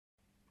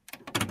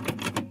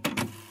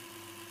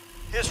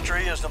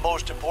History is the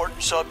most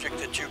important subject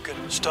that you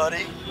can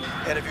study,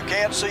 and if you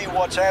can't see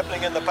what's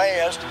happening in the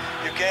past,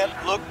 you can't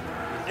look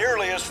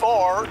nearly as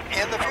far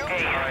in the future.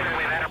 Okay,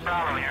 we've had a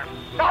problem here.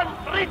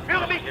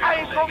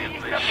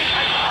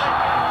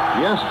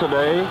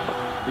 Yesterday,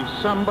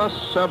 December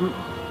 7th,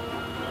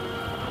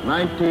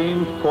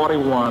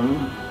 1941,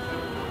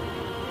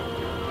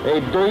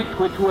 a date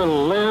which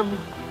will live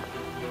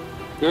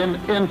in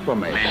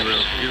infamy. Men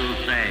will still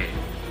say,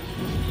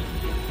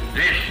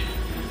 this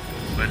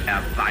was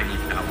our fighting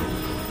power.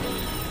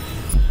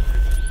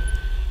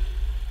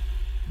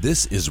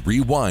 This is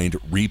Rewind,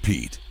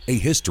 Repeat, a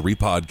history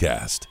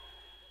podcast.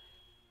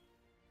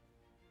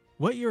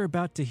 What you're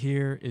about to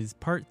hear is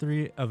part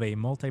 3 of a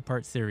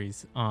multi-part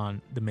series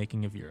on the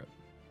making of Europe.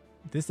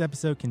 This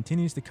episode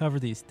continues to cover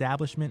the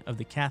establishment of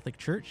the Catholic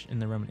Church in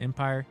the Roman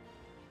Empire.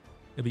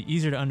 It'll be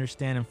easier to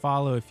understand and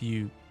follow if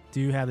you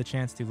do have the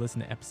chance to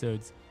listen to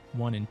episodes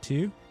 1 and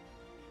 2.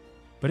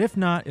 But if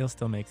not, it'll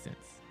still make sense.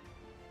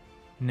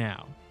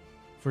 Now,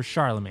 for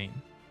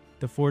Charlemagne,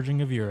 the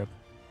Forging of Europe,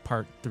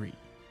 part 3.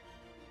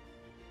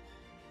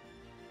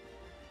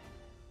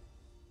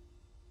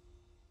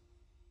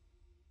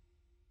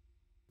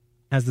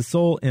 As the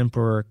sole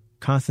emperor,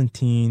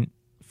 Constantine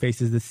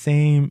faces the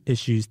same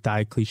issues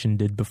Diocletian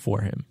did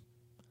before him.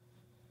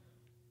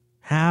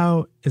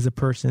 How is a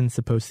person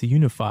supposed to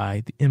unify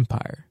the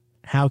empire?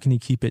 How can he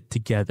keep it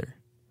together?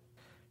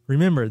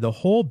 Remember, the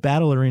whole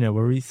battle arena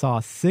where we saw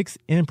 6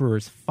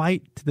 emperors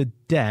fight to the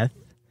death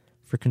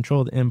for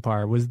control of the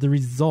empire was the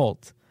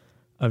result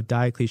of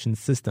Diocletian's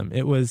system.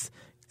 It was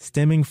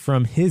stemming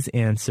from his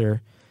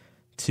answer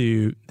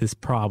to this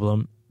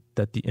problem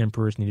that the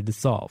emperors needed to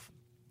solve.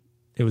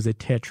 It was a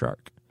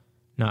tetrarch,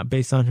 not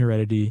based on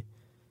heredity,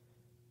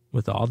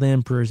 with all the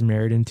emperors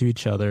married into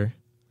each other,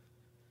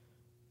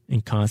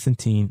 and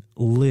Constantine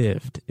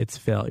lived its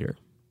failure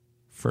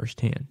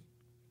firsthand.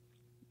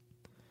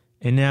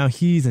 And now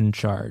he's in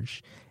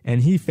charge,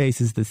 and he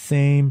faces the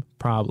same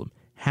problem.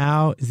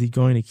 How is he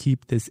going to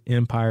keep this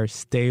empire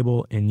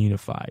stable and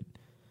unified?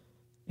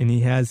 And he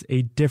has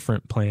a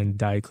different plan,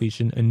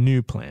 Diocletian, a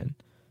new plan.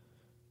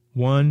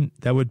 One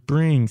that would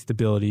bring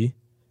stability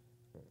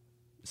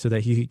so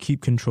that he could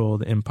keep control of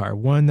the empire.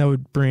 One that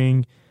would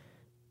bring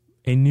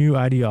a new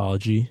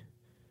ideology,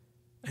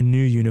 a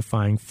new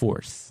unifying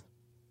force.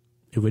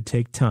 It would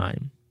take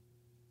time.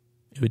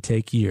 It would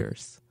take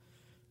years,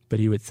 but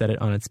he would set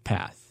it on its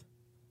path.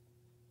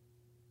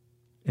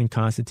 And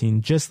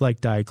Constantine, just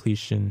like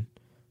Diocletian,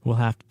 will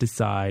have to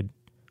decide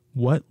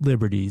what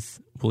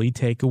liberties will he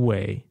take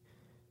away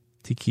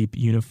to keep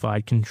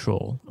unified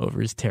control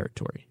over his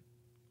territory.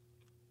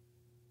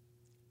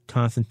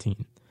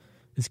 Constantine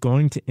is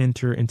going to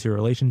enter into a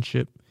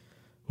relationship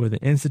with an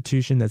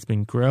institution that's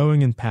been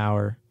growing in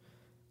power,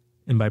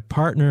 and by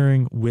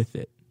partnering with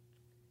it,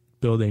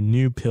 build a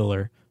new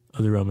pillar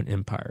of the Roman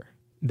Empire.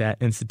 That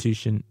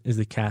institution is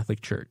the Catholic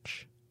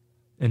Church.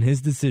 And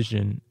his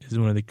decision is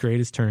one of the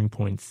greatest turning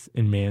points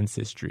in man's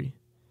history.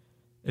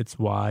 It's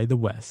why the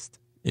West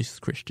is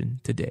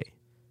Christian today.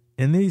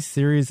 In these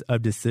series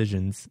of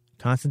decisions,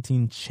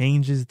 Constantine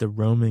changes the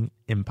Roman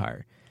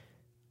Empire,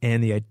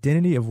 and the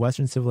identity of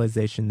Western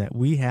civilization that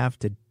we have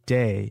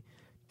today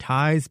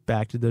ties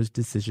back to those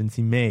decisions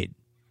he made.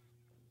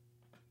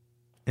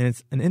 And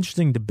it's an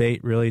interesting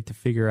debate, really, to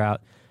figure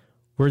out,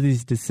 were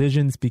these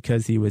decisions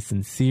because he was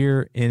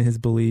sincere in his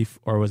belief,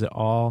 or was it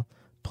all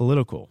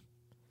political?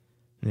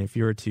 And if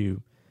you were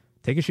to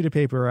take a sheet of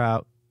paper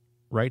out,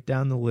 write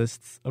down the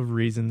lists of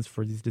reasons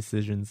for these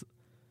decisions,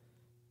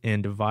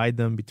 and divide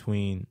them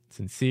between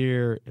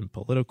sincere and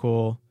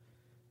political,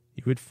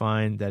 you would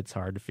find that it's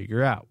hard to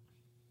figure out.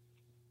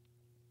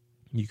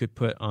 You could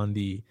put on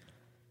the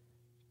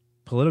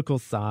political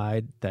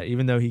side that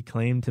even though he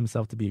claimed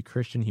himself to be a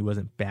Christian, he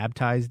wasn't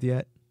baptized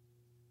yet.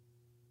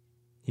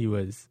 He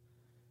was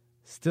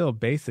still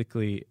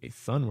basically a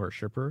sun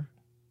worshiper.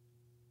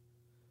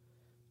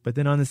 But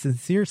then on the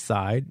sincere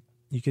side,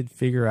 you could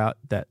figure out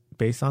that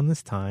based on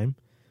this time,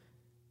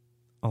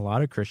 a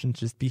lot of Christians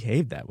just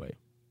behaved that way.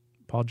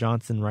 Paul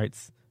Johnson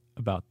writes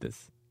about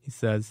this. He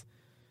says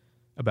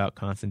about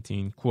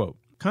Constantine, quote,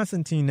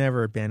 Constantine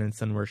never abandoned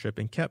sun worship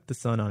and kept the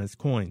sun on his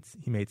coins.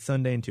 He made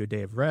Sunday into a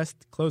day of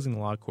rest, closing the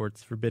law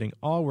courts, forbidding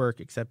all work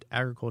except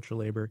agricultural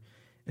labor.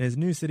 In his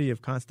new city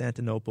of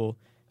Constantinople,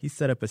 he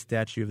set up a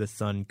statue of the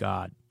sun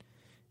god,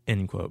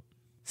 end quote.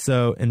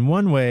 So in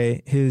one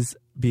way, his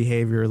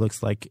behavior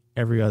looks like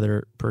every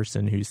other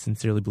person who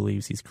sincerely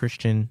believes he's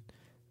Christian,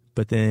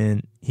 but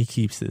then he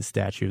keeps the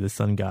statue of the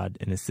sun god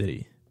in his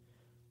city.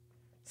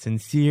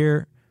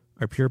 Sincere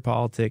or pure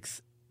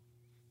politics,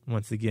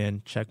 once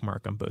again, check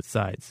mark on both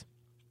sides.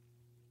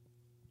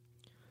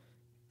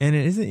 And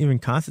it isn't even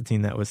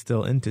Constantine that was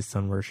still into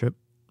sun worship.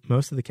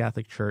 Most of the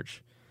Catholic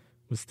Church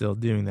was still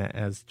doing that,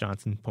 as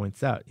Johnson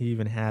points out. He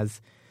even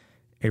has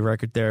a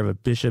record there of a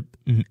bishop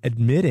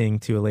admitting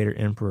to a later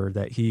emperor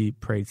that he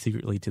prayed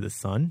secretly to the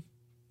sun.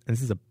 And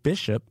this is a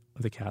bishop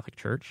of the Catholic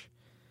Church.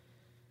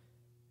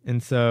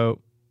 And so,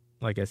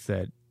 like I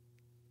said,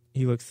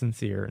 he looks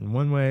sincere in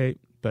one way,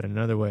 but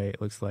another way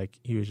it looks like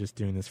he was just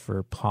doing this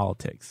for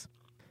politics.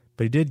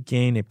 But he did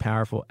gain a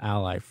powerful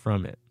ally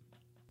from it.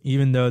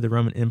 Even though the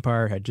Roman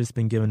Empire had just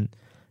been given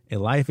a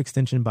life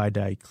extension by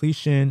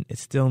Diocletian, it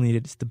still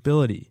needed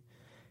stability.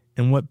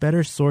 And what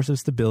better source of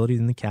stability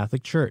than the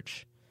Catholic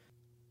Church?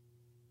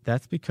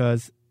 That's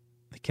because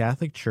the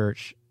Catholic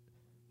Church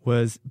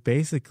was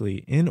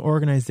basically, in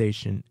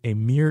organization, a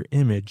mirror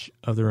image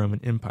of the Roman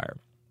Empire.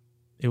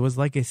 It was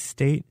like a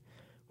state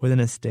within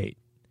a state.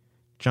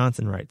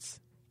 Johnson writes,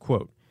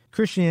 quote,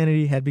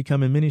 Christianity had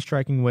become in many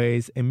striking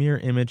ways a mirror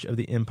image of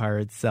the empire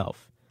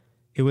itself.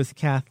 It was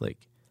Catholic,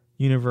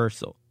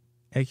 universal,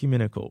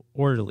 ecumenical,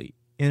 orderly,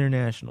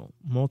 international,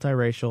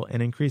 multiracial,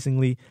 and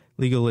increasingly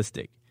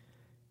legalistic.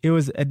 It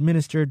was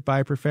administered by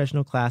a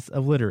professional class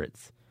of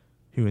literates,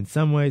 who in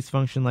some ways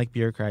functioned like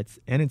bureaucrats,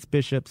 and its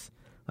bishops,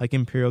 like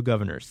imperial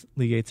governors,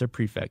 legates, or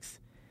prefects,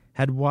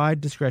 had wide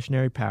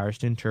discretionary powers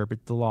to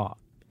interpret the law.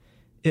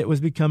 It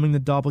was becoming the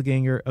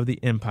doppelganger of the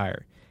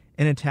empire,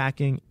 and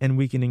attacking and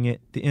weakening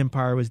it, the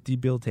empire was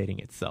debilitating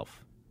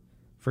itself.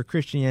 For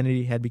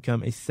Christianity had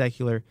become a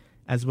secular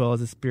as well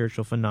as a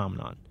spiritual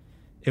phenomenon.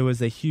 It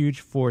was a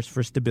huge force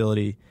for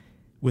stability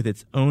with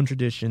its own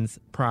traditions,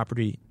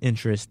 property,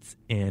 interests,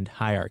 and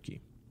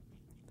hierarchy.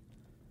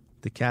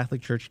 The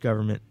Catholic Church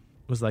government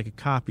was like a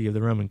copy of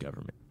the Roman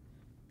government.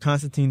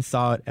 Constantine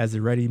saw it as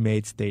a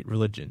ready-made state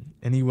religion,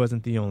 and he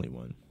wasn't the only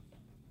one.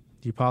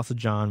 The Apostle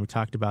John, we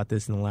talked about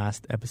this in the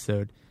last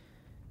episode,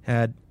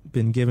 had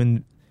been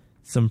given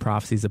some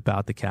prophecies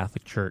about the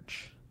Catholic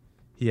Church.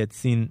 He had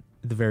seen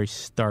the very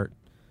start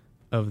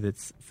of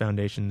its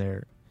foundation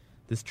there,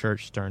 this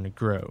church starting to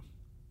grow.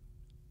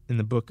 In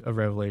the book of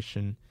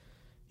Revelation,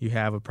 you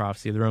have a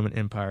prophecy of the Roman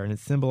Empire, and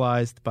it's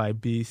symbolized by a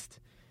beast,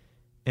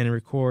 and it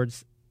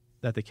records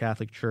that the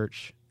Catholic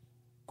Church,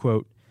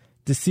 quote,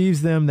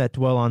 deceives them that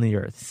dwell on the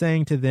earth,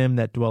 saying to them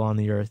that dwell on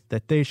the earth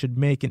that they should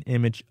make an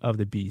image of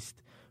the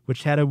beast,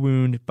 which had a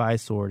wound by a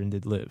sword and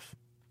did live,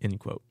 end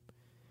quote.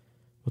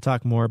 We'll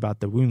talk more about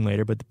the wound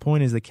later, but the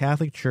point is the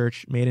Catholic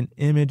Church made an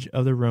image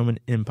of the Roman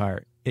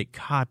Empire. It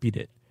copied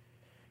it.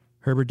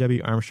 Herbert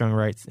W. Armstrong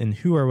writes, in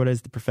Who or What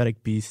is the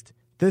Prophetic Beast?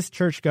 This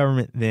church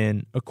government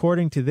then,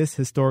 according to this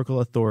historical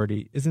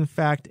authority, is in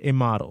fact a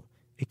model,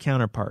 a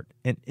counterpart,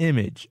 an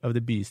image of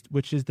the beast,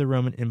 which is the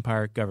Roman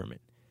Empire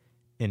government,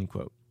 end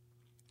quote.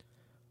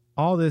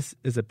 All this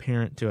is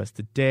apparent to us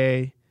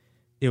today.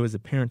 It was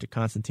apparent to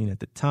Constantine at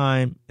the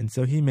time, and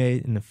so he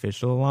made an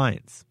official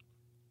alliance.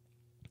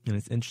 And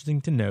it's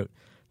interesting to note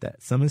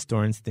that some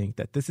historians think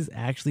that this is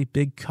actually a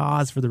big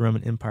cause for the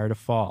Roman Empire to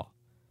fall.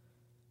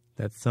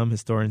 That's some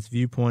historians'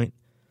 viewpoint.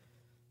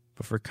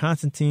 But for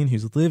Constantine,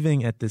 who's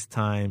living at this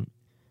time,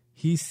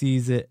 he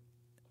sees it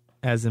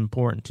as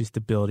important to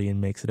stability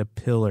and makes it a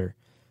pillar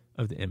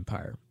of the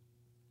empire.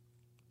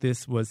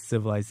 This was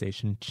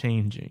civilization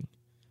changing.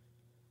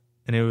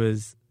 And it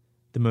was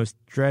the most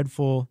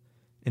dreadful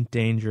and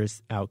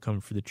dangerous outcome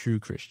for the true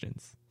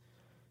Christians.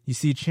 You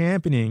see,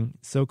 championing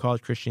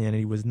so-called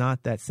Christianity was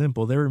not that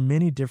simple. There were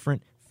many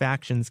different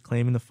factions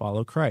claiming to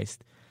follow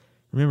Christ.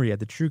 Remember, you had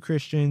the true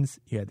Christians,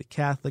 you had the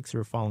Catholics who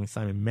were following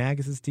Simon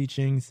Magus'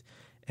 teachings,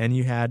 and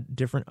you had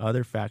different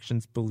other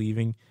factions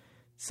believing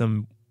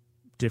some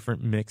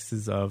different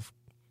mixes of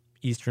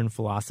Eastern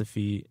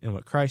philosophy and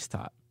what Christ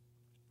taught.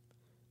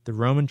 The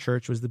Roman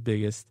Church was the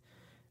biggest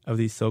of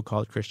these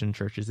so-called Christian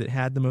churches. It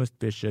had the most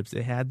bishops,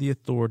 it had the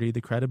authority,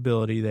 the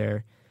credibility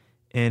there,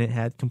 and it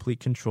had complete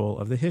control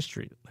of the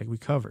history, like we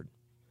covered.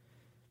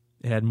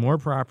 It had more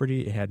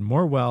property, it had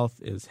more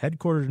wealth, it was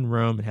headquartered in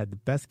Rome, it had the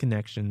best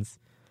connections,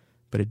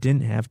 but it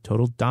didn't have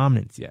total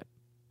dominance yet.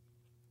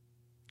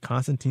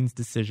 Constantine's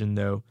decision,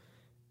 though,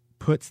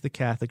 puts the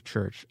Catholic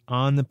Church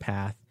on the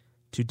path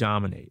to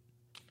dominate.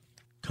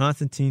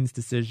 Constantine's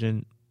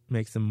decision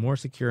makes him more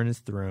secure in his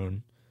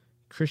throne.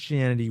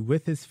 Christianity,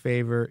 with his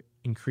favor,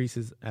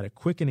 increases at a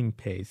quickening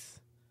pace.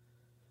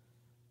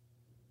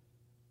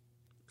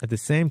 At the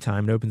same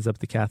time, it opens up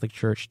the Catholic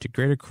Church to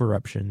greater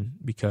corruption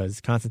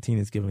because Constantine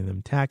is giving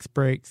them tax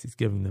breaks, he's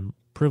giving them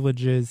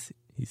privileges,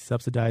 he's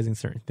subsidizing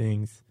certain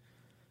things.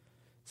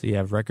 So you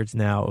have records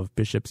now of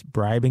bishops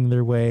bribing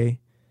their way.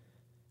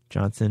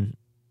 Johnson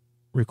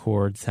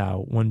records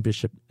how one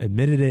bishop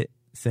admitted it,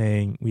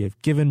 saying, "We have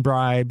given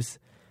bribes,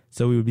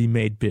 so we would be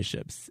made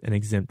bishops and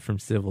exempt from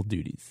civil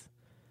duties."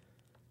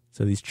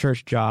 So these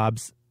church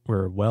jobs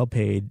were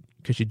well-paid,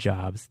 cushy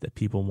jobs that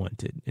people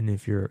wanted. And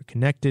if you're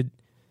connected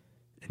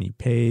and you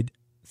paid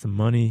some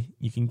money,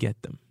 you can get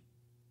them.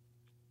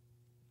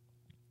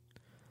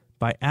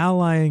 By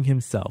allying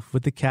himself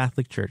with the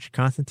Catholic Church,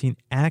 Constantine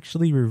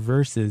actually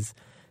reverses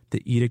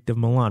the Edict of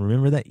Milan.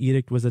 Remember, that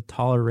edict was a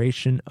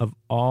toleration of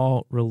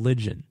all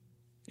religion.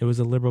 It was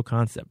a liberal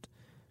concept,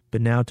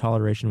 but now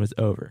toleration was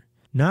over.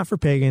 Not for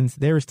pagans,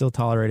 they were still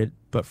tolerated,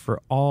 but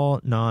for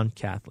all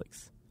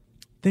non-Catholics.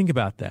 Think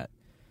about that.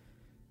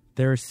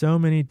 There are so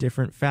many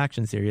different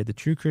factions here. You had the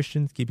true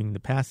Christians keeping the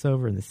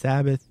Passover and the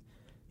Sabbath.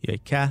 You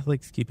had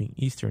Catholics keeping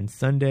Easter and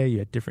Sunday. You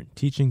had different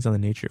teachings on the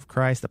nature of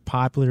Christ. A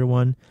popular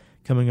one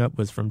coming up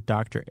was from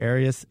Dr.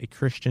 Arius, a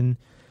Christian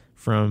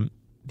from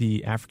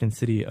the African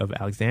city of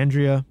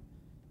Alexandria.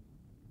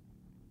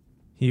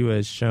 He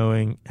was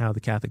showing how the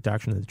Catholic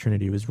doctrine of the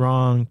Trinity was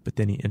wrong, but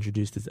then he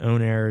introduced his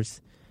own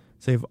errors.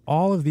 So you have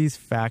all of these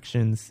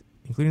factions,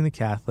 including the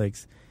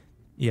Catholics.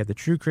 You have the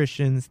true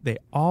Christians. They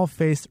all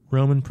faced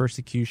Roman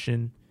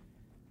persecution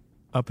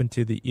up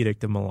into the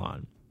Edict of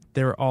Milan.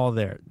 They were all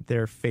there.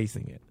 They're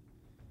facing it.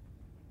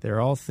 They're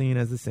all seen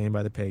as the same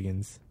by the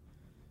pagans.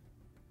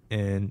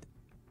 And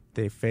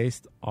they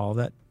faced all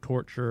that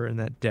torture and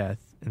that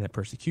death and that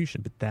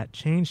persecution. But that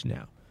changed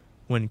now.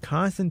 When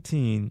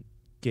Constantine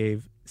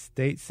gave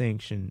state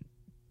sanction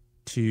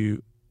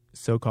to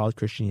so-called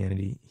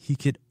Christianity, he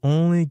could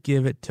only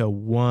give it to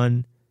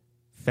one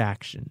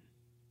faction.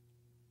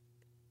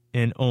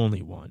 And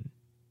only one.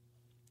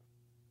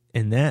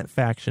 And that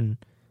faction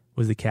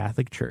was the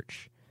Catholic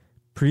Church.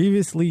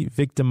 Previously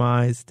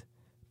victimized,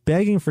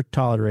 begging for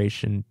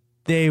toleration,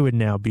 they would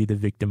now be the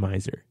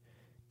victimizer,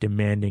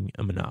 demanding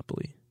a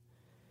monopoly.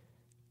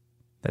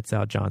 That's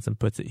how Johnson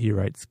puts it. He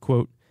writes,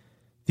 quote,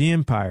 "The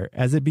empire,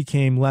 as it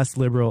became less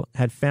liberal,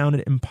 had found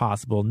it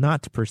impossible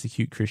not to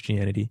persecute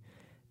Christianity.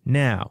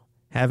 Now,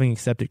 having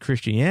accepted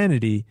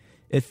Christianity,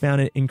 it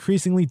found it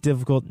increasingly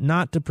difficult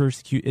not to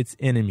persecute its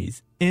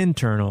enemies,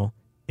 internal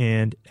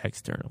and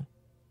external."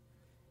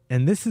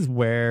 And this is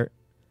where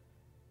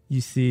you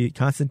see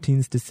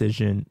Constantine's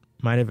decision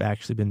might have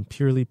actually been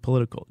purely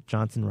political.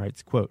 Johnson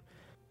writes, quote,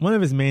 "One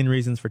of his main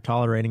reasons for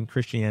tolerating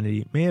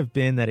Christianity may have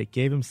been that it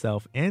gave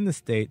himself and the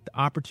state the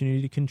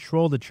opportunity to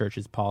control the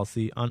church's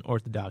policy on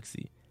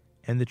orthodoxy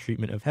and the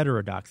treatment of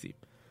heterodoxy.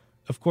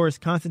 Of course,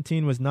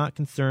 Constantine was not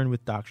concerned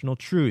with doctrinal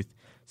truth.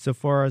 So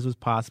far as was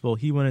possible,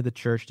 he wanted the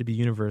church to be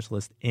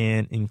universalist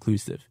and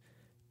inclusive,"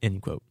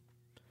 end quote.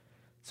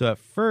 So at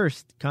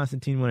first,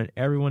 Constantine wanted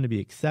everyone to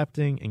be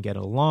accepting and get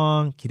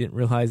along. He didn't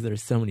realize there were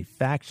so many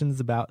factions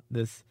about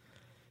this.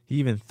 He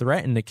even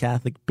threatened a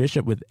Catholic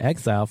bishop with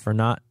exile for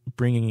not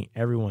bringing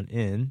everyone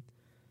in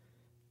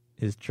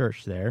his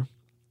church there.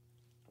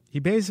 He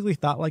basically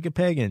thought like a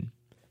pagan.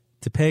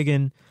 To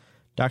pagan,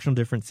 doctrinal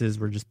differences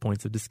were just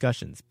points of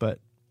discussions,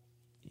 but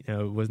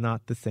it was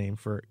not the same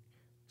for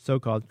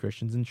so-called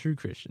Christians and true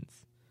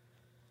Christians.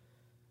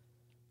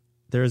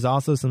 There is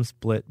also some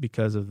split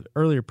because of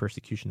earlier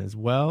persecution as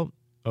well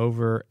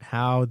over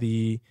how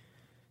the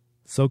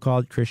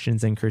so-called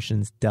Christians and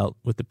Christians dealt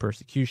with the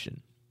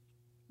persecution.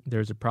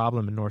 There's a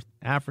problem in North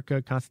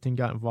Africa Constantine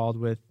got involved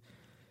with.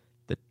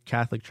 The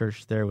Catholic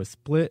Church there was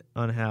split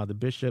on how the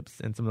bishops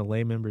and some of the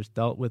lay members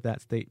dealt with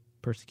that state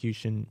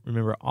persecution.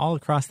 Remember, all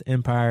across the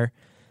empire,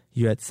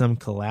 you had some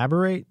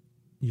collaborate,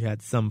 you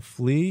had some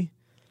flee,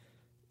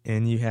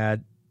 and you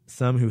had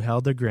some who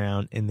held their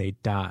ground and they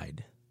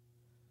died.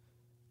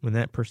 When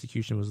that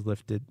persecution was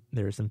lifted,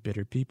 there were some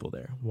bitter people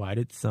there. Why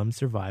did some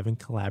survive and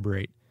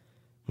collaborate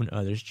when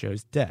others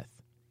chose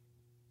death?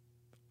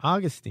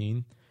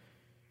 Augustine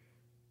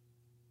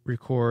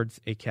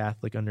records a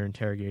Catholic under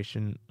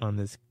interrogation on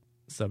this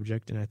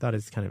subject, and I thought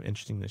it's kind of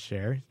interesting to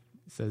share. It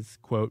says,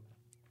 quote,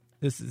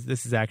 this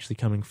is actually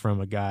coming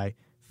from a guy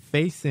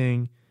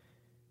facing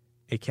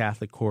a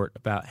Catholic court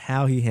about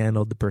how he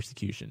handled the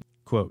persecution.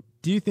 Quote,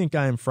 "Do you think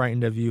I am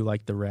frightened of you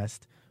like the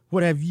rest?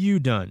 What have you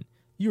done?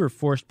 You were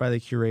forced by the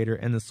curator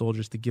and the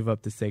soldiers to give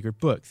up the sacred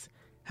books.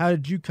 How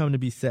did you come to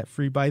be set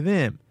free by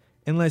them?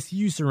 Unless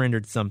you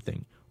surrendered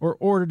something, or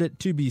ordered it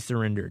to be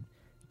surrendered.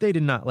 They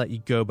did not let you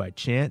go by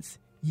chance.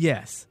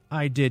 Yes,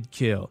 I did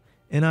kill,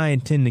 and I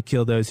intend to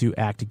kill those who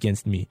act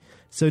against me.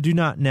 So do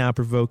not now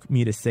provoke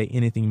me to say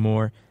anything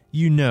more.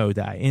 You know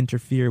that I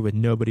interfere with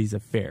nobody's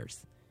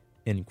affairs."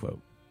 End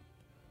quote.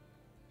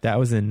 That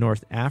was in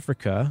North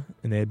Africa,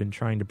 and they had been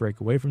trying to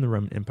break away from the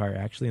Roman Empire,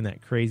 actually, in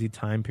that crazy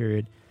time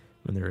period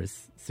when there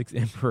was 6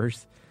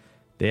 emperors.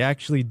 They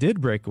actually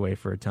did break away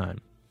for a time.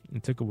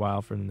 It took a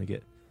while for them to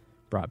get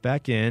brought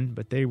back in,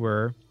 but they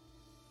were.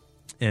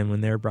 And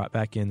when they were brought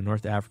back in, the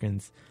North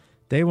Africans,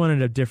 they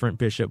wanted a different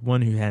bishop,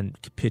 one who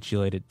hadn't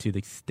capitulated to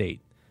the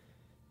state.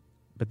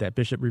 But that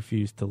bishop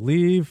refused to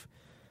leave.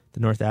 The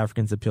North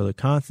Africans appealed to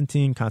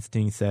Constantine.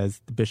 Constantine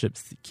says the bishop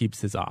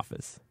keeps his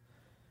office.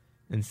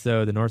 And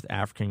so the North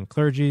African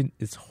clergy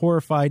is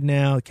horrified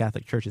now. The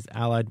Catholic Church is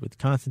allied with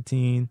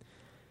Constantine.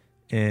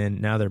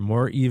 And now they're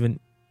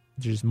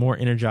just more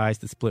energized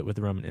to split with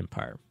the Roman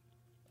Empire.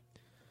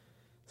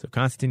 So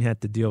Constantine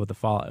had to deal with the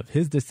fallout of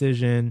his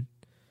decision.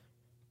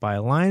 By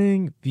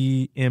aligning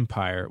the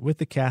empire with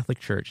the Catholic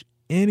Church,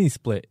 any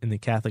split in the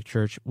Catholic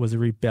Church was a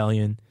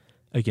rebellion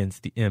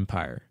against the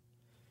empire.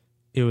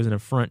 It was an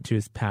affront to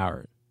his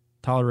power.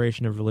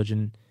 Toleration of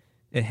religion,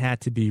 it had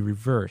to be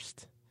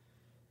reversed.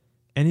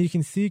 And you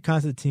can see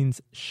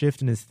Constantine's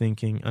shift in his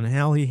thinking on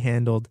how he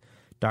handled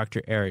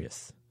Dr.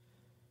 Arius.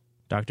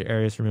 Dr.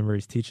 Arius, remember,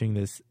 he's teaching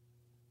this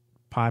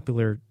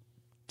popular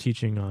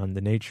teaching on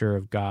the nature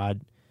of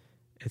God.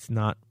 It's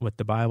not what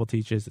the Bible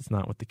teaches. It's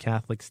not what the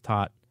Catholics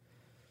taught.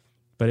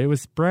 But it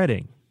was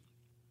spreading.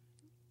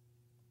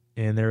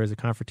 And there was a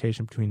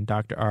confrontation between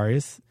Dr.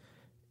 Arius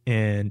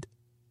and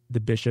the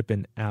bishop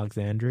in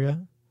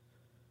Alexandria.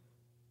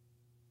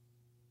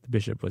 The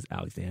bishop was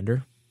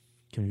Alexander.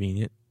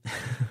 Convenient.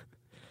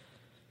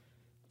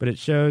 But it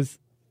shows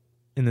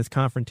in this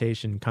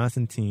confrontation,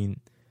 Constantine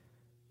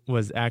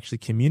was actually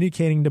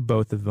communicating to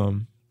both of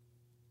them.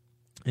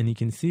 And you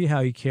can see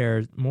how he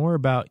cares more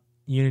about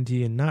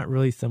unity and not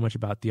really so much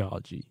about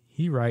theology.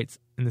 He writes,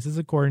 and this is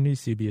according to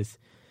Eusebius,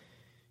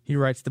 he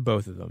writes to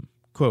both of them,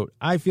 quote,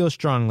 "I feel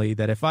strongly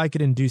that if I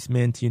could induce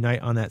men to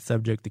unite on that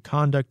subject, the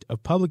conduct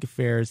of public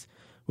affairs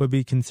would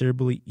be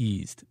considerably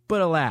eased. But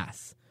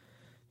alas,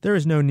 there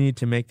is no need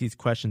to make these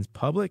questions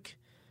public."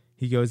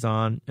 He goes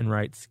on and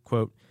writes,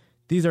 quote,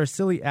 "These are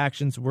silly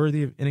actions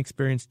worthy of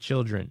inexperienced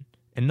children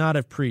and not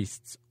of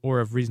priests or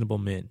of reasonable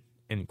men,"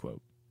 end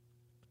quote.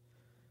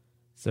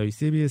 So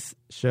Eusebius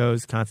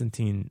shows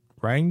Constantine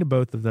writing to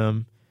both of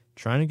them,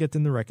 trying to get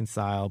them to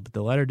reconcile, but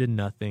the letter did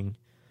nothing.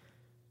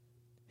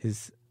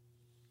 His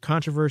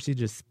controversy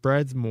just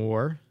spreads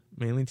more,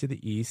 mainly to the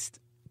east.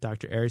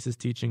 Dr. Arius'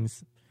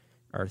 teachings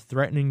are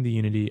threatening the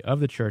unity of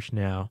the church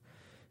now,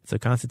 so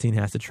Constantine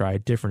has to try a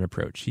different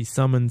approach. He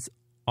summons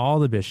all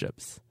the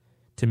bishops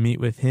to meet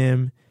with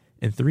him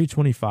in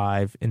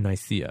 325 in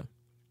Nicaea.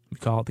 We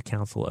call it the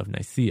Council of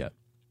Nicaea.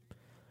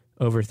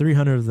 Over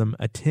 300 of them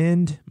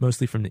attend,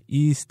 mostly from the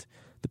east.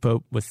 The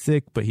Pope was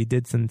sick, but he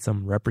did send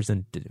some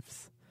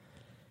representatives.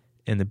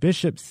 And the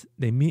bishops,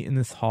 they meet in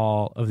this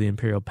hall of the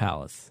imperial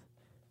palace.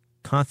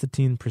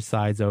 Constantine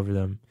presides over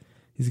them.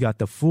 He's got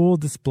the full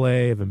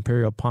display of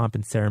imperial pomp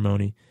and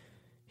ceremony.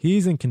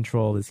 He's in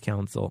control of this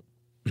council.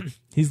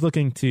 He's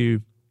looking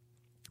to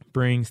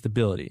bring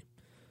stability.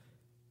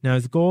 Now,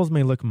 his goals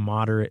may look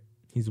moderate.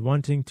 He's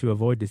wanting to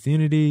avoid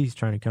disunity. He's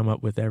trying to come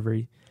up with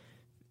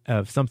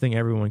something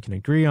everyone can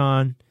agree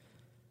on.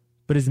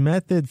 But his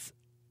methods,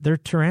 they're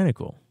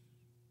tyrannical.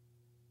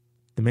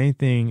 The main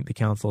thing the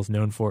council is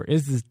known for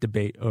is this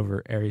debate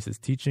over Arius'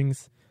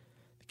 teachings.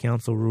 The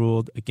council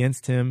ruled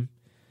against him.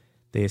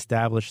 They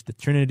established the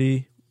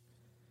Trinity,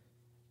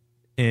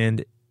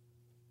 and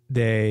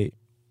they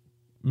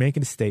make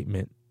a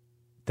statement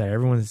that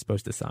everyone is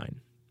supposed to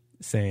sign,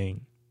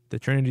 saying the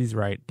Trinity is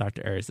right,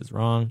 Dr. Arius is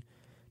wrong.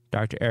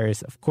 Dr.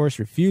 Arius, of course,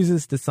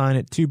 refuses to sign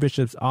it. 2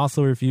 bishops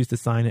also refuse to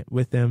sign it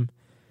with him,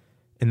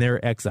 and they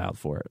were exiled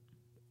for it.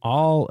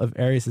 All of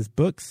Arius'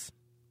 books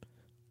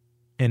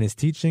and his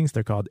teachings,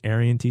 they're called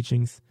Arian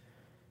teachings,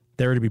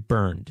 they were to be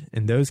burned,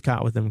 and those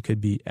caught with them could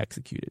be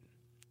executed.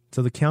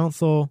 So the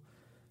council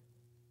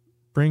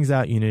brings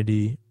out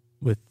unity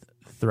with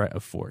the threat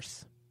of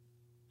force.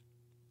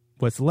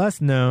 What's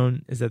less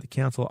known is that the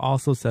council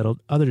also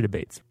settled other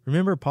debates.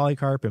 Remember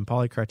Polycarp and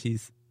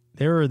Polycrates?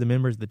 They were the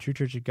members of the True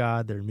Church of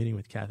God. They were meeting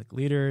with Catholic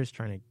leaders,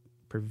 trying to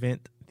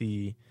prevent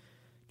the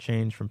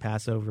change from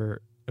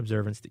Passover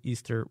observance to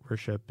Easter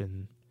worship,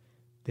 and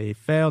they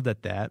failed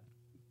at that,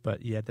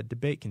 but yet the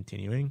debate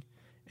continuing,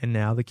 and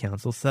now the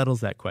council settles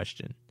that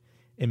question.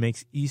 It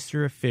makes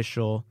Easter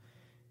official.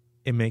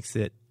 It makes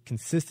it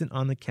consistent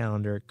on the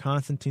calendar.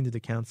 Constantine to the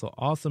council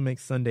also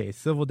makes Sunday a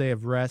civil day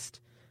of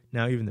rest.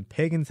 Now even the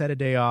pagans had a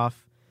day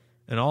off,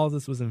 and all of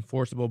this was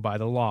enforceable by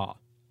the law.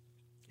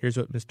 Here's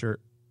what Mr.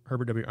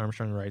 Herbert W.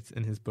 Armstrong writes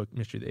in his book,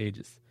 Mystery of the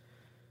Ages.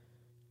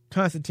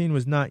 Constantine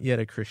was not yet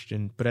a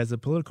Christian, but as a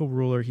political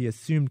ruler, he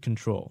assumed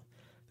control.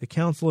 The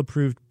council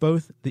approved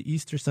both the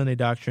Easter Sunday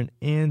doctrine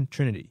and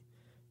Trinity.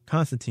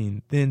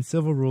 Constantine, then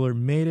civil ruler,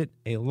 made it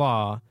a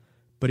law,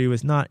 but he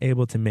was not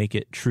able to make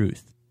it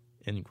truth.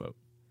 End quote.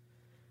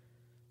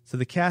 So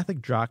the Catholic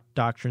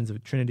doctrines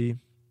of Trinity,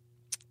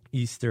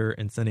 Easter,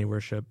 and Sunday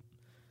worship,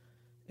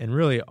 and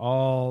really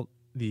all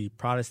the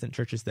Protestant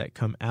churches that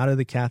come out of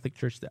the Catholic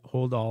Church that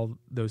hold all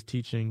those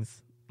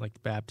teachings, like the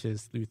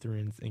Baptists,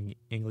 Lutherans,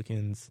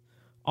 Anglicans,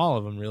 all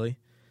of them really,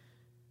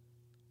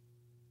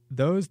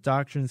 those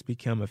doctrines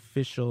become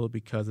official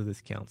because of this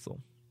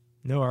council.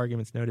 No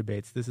arguments, no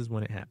debates. This is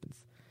when it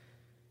happens.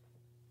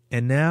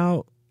 And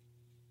now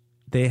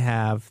the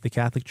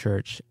Catholic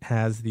Church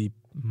has the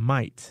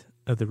might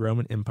of the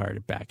Roman Empire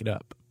to back it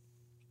up.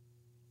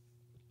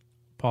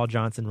 Paul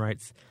Johnson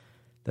writes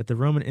that the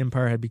Roman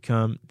Empire had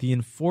become the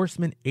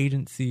enforcement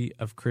agency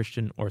of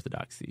Christian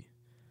orthodoxy.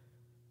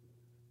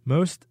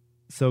 Most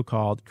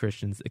so-called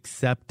Christians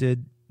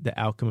accepted the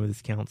outcome of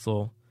this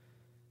council.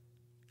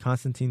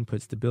 Constantine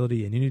put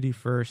stability and unity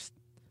first,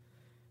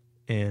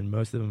 and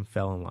most of them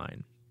fell in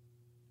line.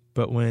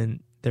 But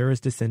when there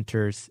was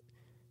dissenters,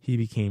 he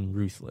became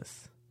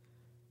ruthless.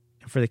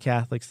 And for the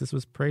Catholics, this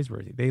was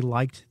praiseworthy. They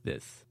liked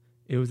this.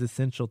 It was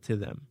essential to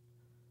them.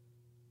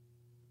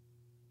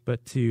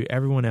 But to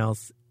everyone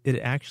else, it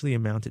actually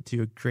amounted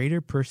to a greater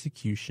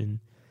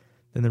persecution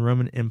than the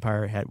Roman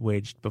Empire had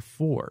waged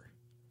before,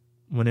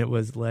 when it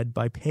was led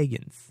by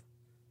pagans.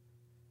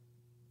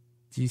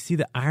 Do you see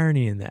the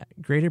irony in that?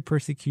 Greater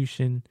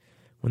persecution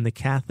when the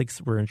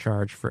Catholics were in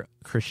charge for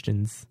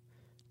Christians,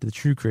 the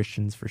true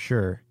Christians for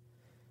sure,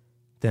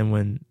 than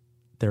when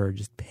they were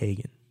just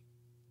pagan.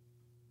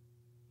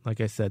 Like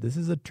I said, this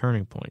is a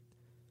turning point.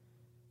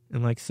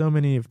 And like so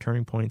many of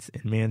turning points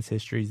in man's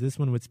histories, this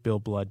one would spill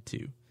blood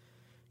too.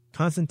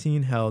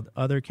 Constantine held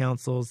other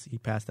councils. He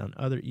passed down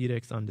other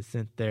edicts on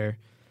dissent there.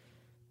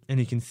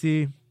 And you can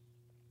see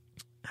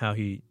how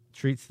he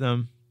treats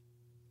them,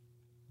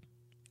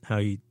 how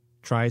he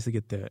tries to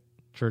get the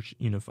church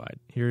unified.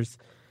 Here's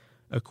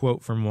a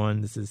quote from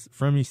one. This is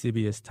from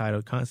Eusebius,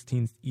 titled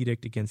Constantine's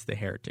Edict Against the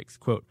Heretics.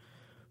 Quote,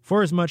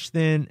 "Forasmuch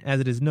then as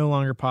it is no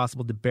longer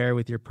possible to bear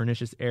with your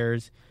pernicious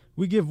errors,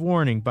 we give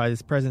warning by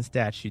this present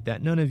statute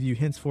that none of you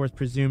henceforth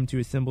presume to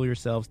assemble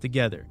yourselves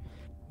together.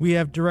 We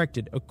have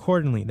directed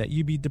accordingly that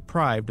you be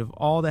deprived of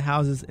all the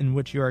houses in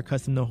which you are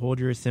accustomed to hold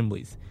your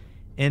assemblies,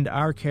 and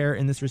our care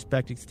in this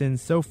respect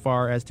extends so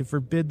far as to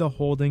forbid the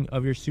holding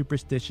of your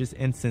superstitious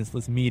and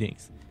senseless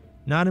meetings,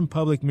 not in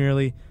public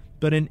merely,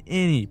 but in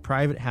any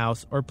private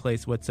house or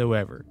place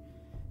whatsoever."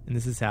 And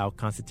this is how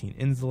Constantine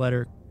ends the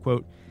letter,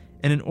 quote,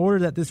 "And in order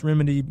that this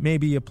remedy may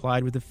be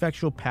applied with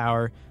effectual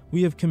power,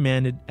 we have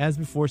commanded, as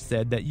before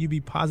said, that you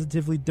be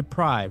positively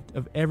deprived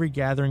of every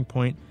gathering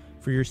point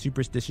for your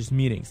superstitious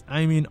meetings.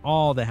 I mean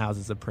all the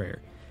houses of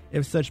prayer,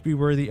 if such be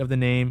worthy of the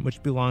name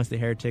which belongs to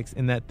heretics,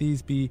 and that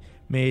these be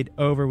made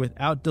over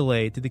without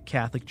delay to the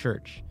Catholic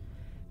Church.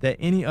 That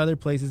any other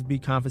places be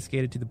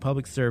confiscated to the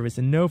public service,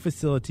 and no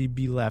facility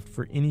be left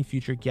for any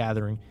future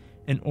gathering,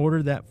 in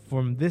order that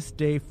from this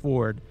day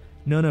forward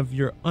none of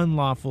your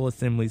unlawful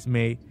assemblies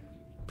may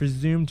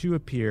presume to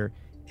appear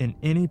in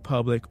any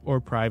public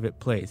or private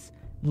place.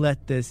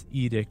 Let this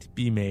edict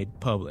be made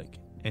public."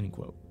 End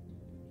quote.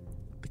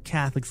 The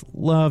Catholics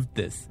loved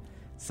this.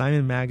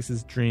 Simon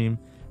Magus's dream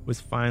was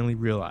finally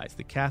realized.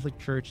 The Catholic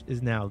Church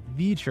is now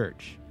the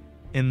church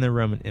in the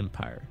Roman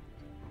Empire,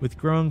 with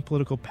growing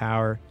political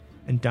power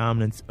and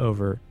dominance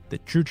over the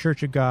true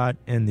Church of God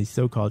and the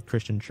so-called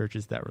Christian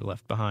churches that were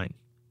left behind.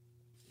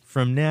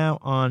 From now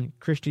on,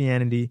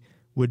 Christianity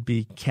would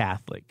be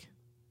Catholic.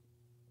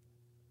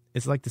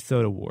 It's like the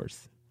soda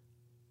wars.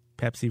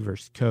 Pepsi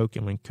versus Coke,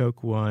 and when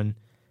Coke won,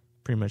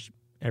 pretty much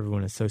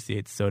everyone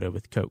associates soda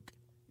with Coke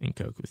and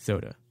Coke with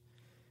soda.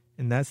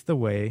 And that's the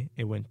way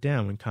it went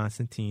down when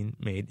Constantine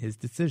made his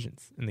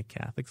decisions, and the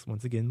Catholics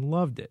once again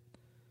loved it.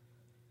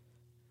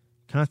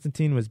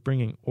 Constantine was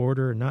bringing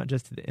order not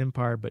just to the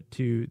empire, but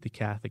to the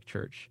Catholic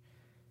Church.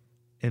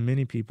 And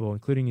many people,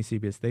 including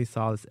Eusebius, they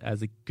saw this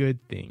as a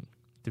good thing.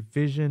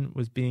 Division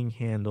was being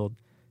handled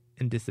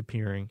and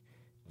disappearing.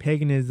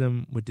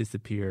 Paganism would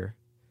disappear.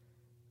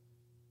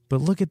 But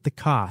look at the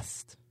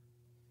cost.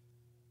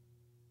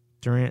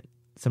 Durant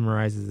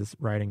summarizes this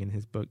writing in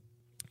his book,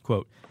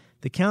 quote,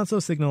 "The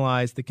council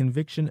signalized the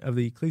conviction of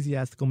the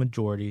ecclesiastical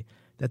majority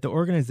that the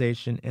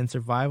organization and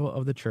survival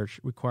of the church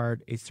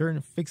required a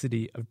certain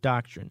fixity of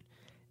doctrine,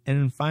 and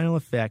in final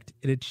effect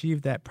it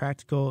achieved that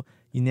practical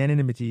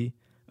unanimity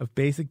of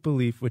basic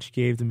belief which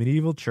gave the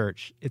medieval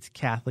church its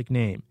Catholic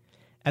name.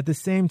 At the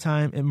same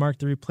time, it marked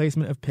the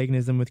replacement of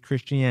paganism with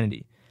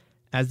Christianity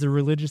as the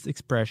religious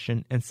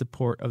expression and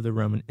support of the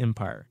Roman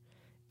Empire,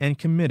 and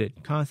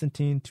committed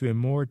Constantine to a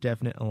more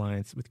definite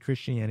alliance with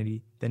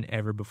Christianity than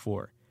ever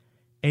before.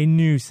 A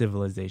new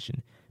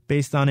civilization,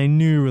 based on a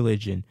new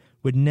religion,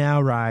 would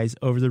now rise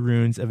over the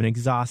ruins of an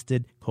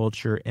exhausted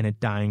culture and a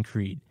dying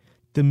creed.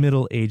 The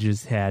Middle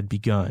Ages had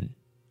begun."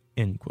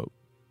 End quote.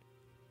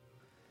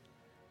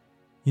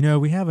 You know,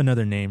 we have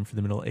another name for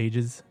the Middle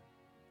Ages.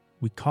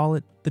 We call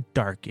it the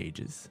Dark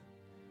Ages.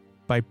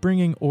 By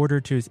bringing order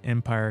to his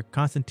empire,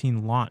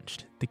 Constantine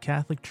launched the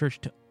Catholic Church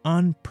to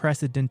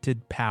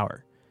unprecedented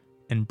power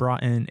and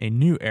brought in a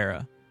new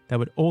era that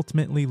would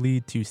ultimately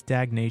lead to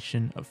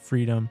stagnation of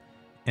freedom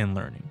and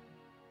learning.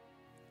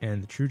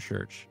 And the true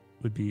church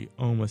would be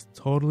almost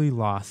totally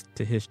lost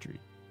to history.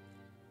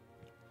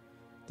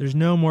 There's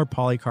no more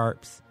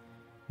Polycarps,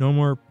 no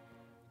more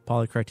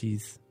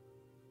Polycrates.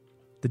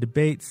 The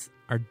debates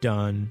are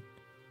done.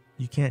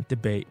 You can't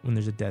debate when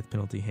there's a death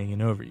penalty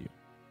hanging over you.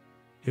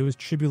 It was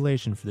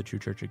tribulation for the true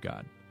Church of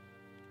God.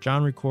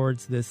 John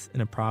records this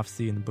in a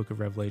prophecy in the book of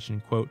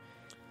Revelation, quote,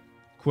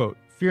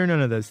 "Fear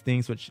none of those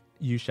things which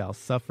you shall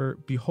suffer.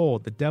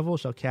 Behold, the devil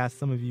shall cast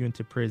some of you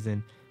into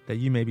prison, that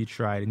you may be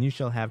tried, and you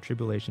shall have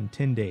tribulation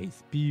 10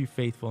 days. Be you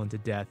faithful unto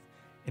death,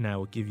 and I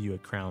will give you a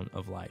crown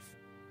of life."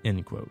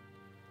 End quote.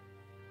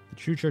 The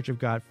true Church of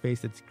God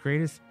faced its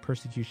greatest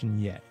persecution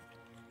yet,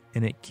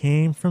 and it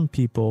came from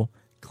people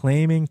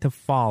claiming to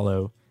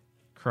follow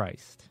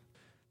Christ.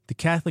 The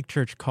Catholic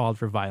Church called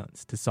for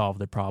violence to solve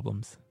their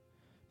problems.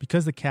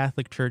 Because the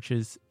Catholic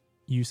Church's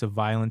use of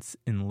violence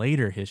in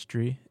later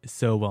history is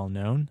so well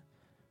known,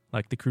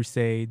 like the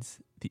Crusades,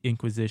 the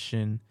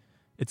Inquisition,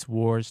 its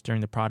wars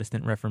during the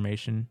Protestant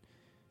Reformation,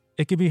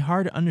 it can be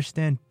hard to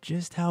understand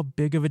just how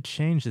big of a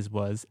change this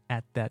was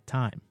at that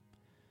time.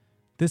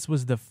 This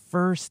was the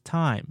first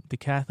time the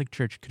Catholic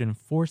Church could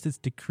enforce its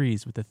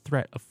decrees with the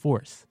threat of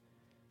force.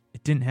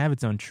 It didn't have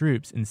its own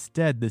troops.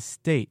 Instead, the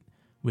state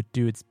would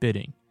do its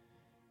bidding.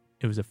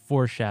 It was a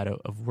foreshadow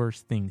of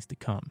worse things to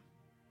come.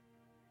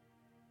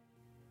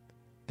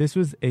 This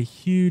was a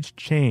huge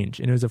change,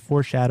 and it was a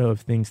foreshadow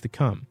of things to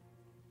come.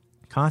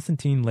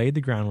 Constantine laid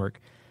the groundwork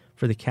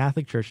for the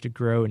Catholic Church to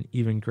grow in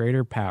even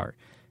greater power.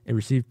 It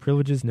received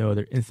privileges no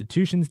other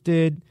institutions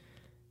did,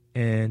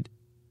 and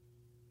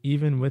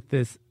even with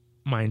this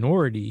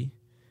minority,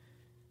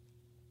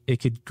 it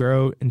could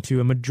grow into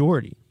a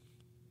majority.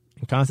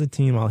 And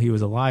Constantine, while he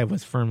was alive,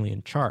 was firmly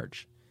in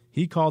charge.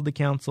 He called the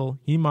council,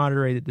 he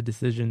moderated the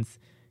decisions,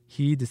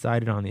 he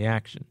decided on the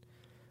action.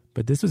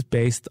 But this was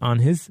based on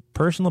his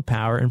personal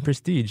power and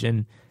prestige,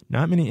 and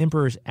not many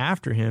emperors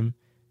after him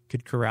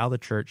could corral the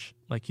church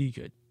like he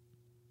could.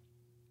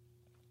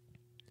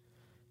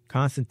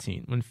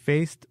 Constantine, when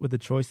faced with the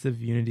choice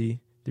of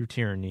unity through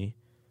tyranny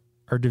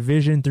or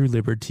division through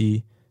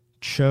liberty,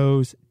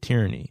 chose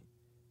tyranny,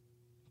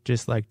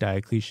 just like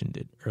Diocletian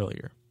did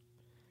earlier.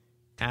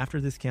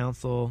 After this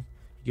council,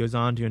 he goes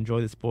on to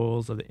enjoy the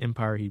spoils of the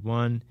empire he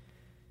won.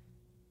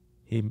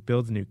 He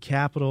builds a new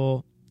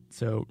capital,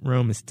 so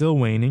Rome is still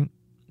waning,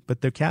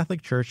 but the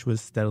Catholic Church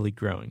was steadily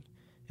growing.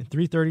 In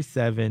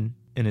 337,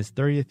 in his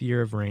 30th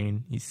year of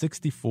reign, he's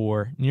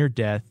 64, near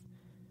death,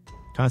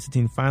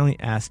 Constantine finally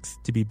asks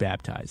to be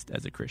baptized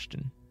as a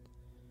Christian.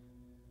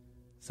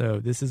 So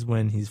this is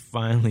when he's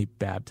finally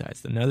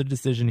baptized. Another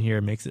decision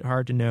here makes it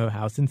hard to know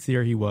how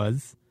sincere he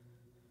was,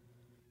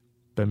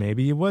 but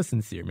maybe he was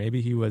sincere.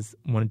 Maybe he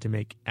wanted to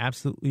make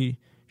absolutely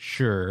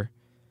sure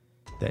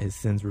that his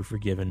sins were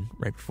forgiven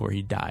right before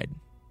he died.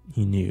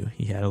 He knew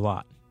he had a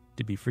lot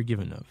to be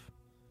forgiven of.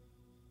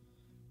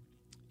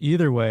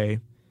 Either way,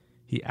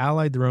 he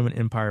allied the Roman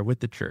Empire with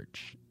the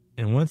church,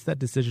 and once that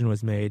decision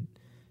was made,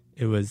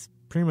 it was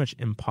pretty much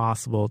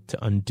impossible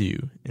to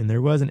undo. And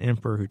there was an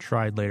emperor who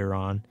tried later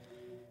on,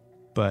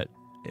 but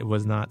it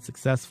was not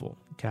successful.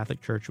 The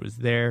Catholic Church was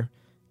there,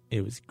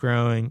 it was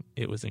growing,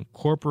 it was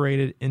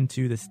incorporated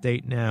into the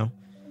state now.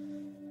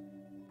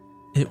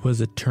 It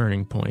was a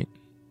turning point.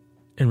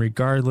 And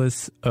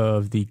regardless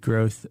of the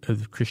growth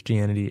of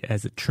Christianity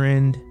as a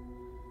trend,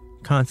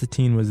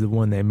 Constantine was the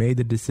one that made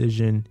the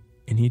decision,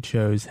 and he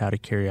chose how to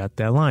carry out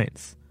the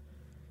alliance.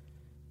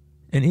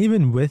 And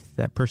even with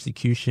that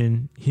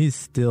persecution, he's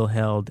still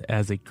held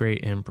as a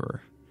great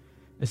emperor.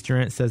 As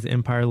Durant says, the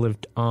empire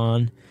lived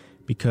on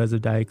because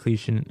of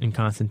Diocletian and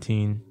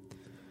Constantine.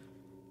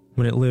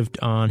 When it lived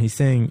on, he's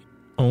saying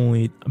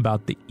only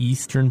about the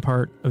eastern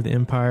part of the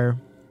empire.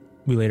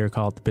 We later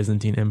call it the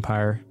Byzantine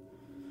Empire.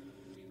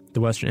 The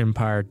Western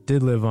Empire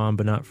did live on,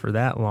 but not for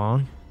that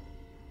long.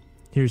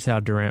 Here's how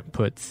Durant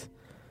puts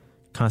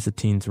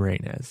Constantine's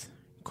reign as,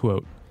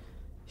 quote,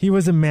 "He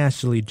was a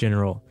masterly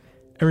general,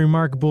 a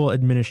remarkable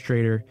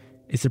administrator,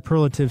 a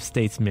superlative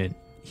statesman.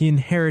 He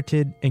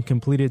inherited and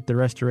completed the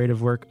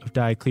restorative work of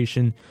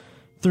Diocletian.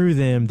 Through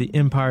them, the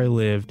empire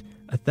lived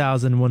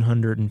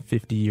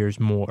 1,150 years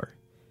more.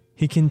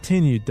 He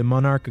continued the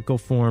monarchical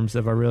forms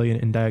of Aurelian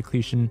and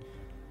Diocletian,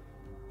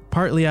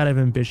 partly out of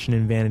ambition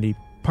and vanity,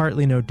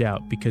 partly, no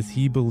doubt, because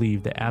he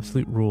believed that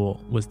absolute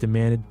rule was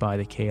demanded by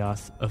the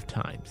chaos of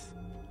times."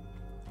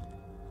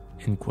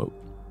 End quote.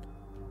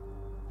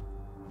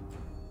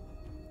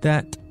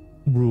 That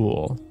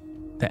rule,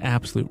 the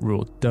absolute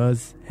rule,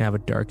 does have a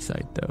dark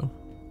side, though.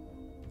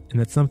 And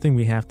that's something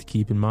we have to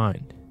keep in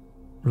mind.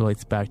 It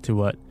relates back to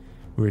what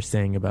we were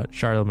saying about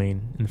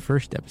Charlemagne in the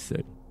first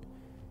episode.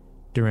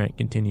 Durant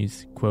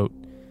continues, quote,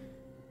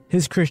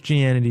 "His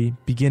Christianity,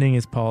 beginning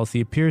his policy,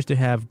 appears to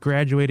have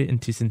graduated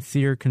into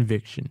sincere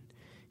conviction.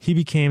 He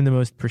became the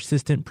most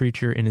persistent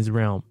preacher in his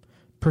realm,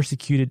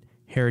 persecuted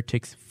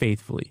heretics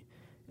faithfully,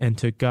 and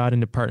took God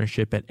into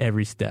partnership at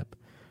every step.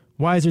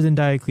 Wiser than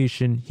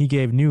Diocletian, he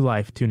gave new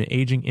life to an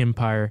aging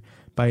empire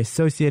by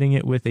associating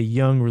it with a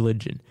young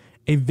religion,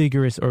 a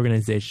vigorous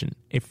organization,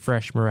 a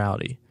fresh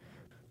morality.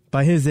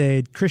 By his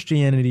aid,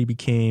 Christianity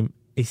became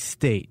a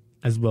state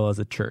as well as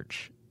a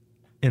church,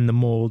 in the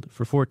mold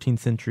for 14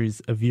 centuries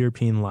of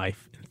European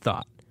life and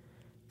thought.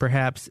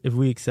 Perhaps, if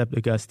we accept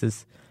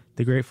Augustus,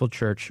 the grateful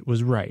church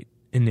was right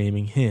in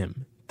naming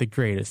him the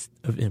greatest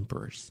of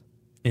emperors."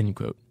 End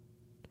quote.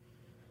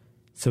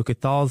 So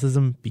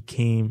Catholicism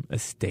became a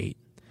state.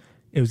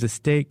 It was a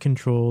state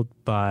controlled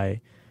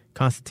by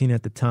Constantine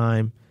at the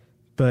time,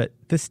 but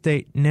this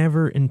state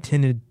never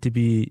intended to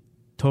be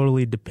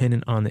totally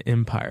dependent on the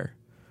empire,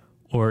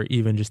 or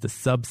even just a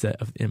subset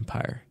of the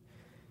empire.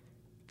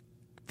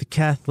 The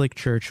Catholic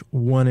Church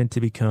wanted to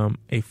become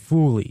a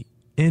fully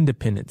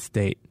independent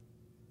state,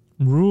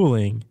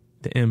 ruling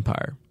the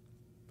empire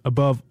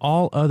above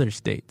all other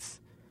states.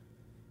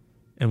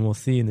 And we'll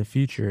see in the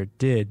future it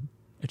did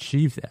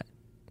achieve that.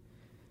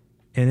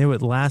 And it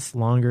would last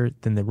longer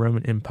than the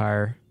Roman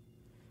Empire.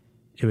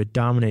 It would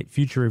dominate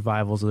future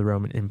revivals of the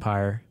Roman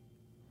Empire.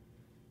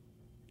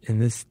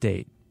 And this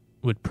state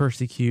would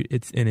persecute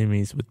its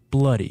enemies with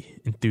bloody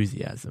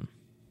enthusiasm.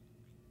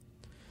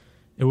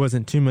 It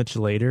wasn't too much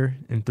later,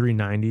 in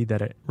 390,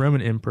 that a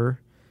Roman emperor,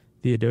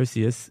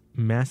 Theodosius,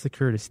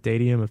 massacred a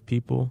stadium of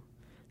people,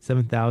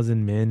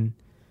 7,000 men,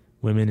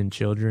 women, and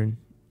children.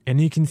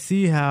 And you can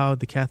see how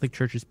the Catholic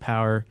Church's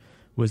power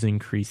was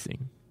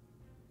increasing.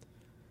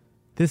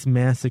 This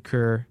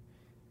massacre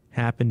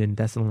happened in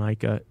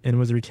Thessalonica and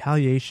was a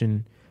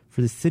retaliation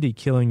for the city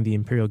killing the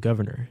imperial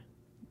governor.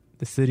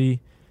 The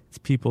city, its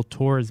people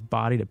tore his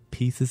body to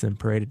pieces and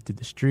paraded through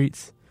the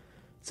streets.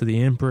 So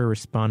the emperor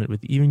responded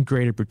with even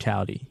greater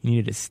brutality. He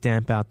needed to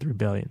stamp out the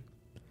rebellion.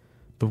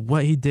 But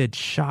what he did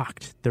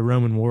shocked the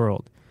Roman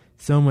world,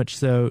 so much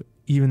so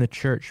even the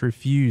church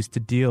refused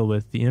to deal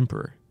with the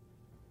emperor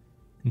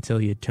until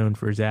he atoned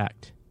for his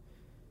act.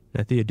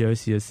 Now,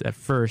 Theodosius at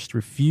first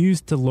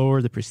refused to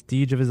lower the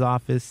prestige of his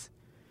office,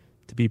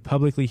 to be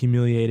publicly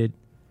humiliated,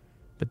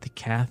 but the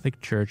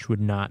Catholic Church would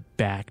not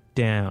back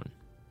down.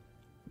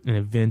 And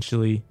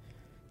eventually,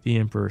 the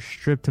emperor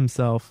stripped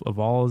himself of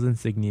all his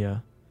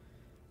insignia,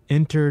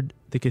 entered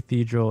the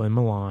cathedral in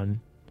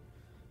Milan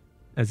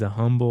as a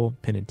humble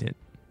penitent,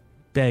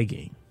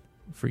 begging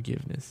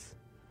forgiveness.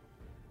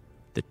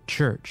 The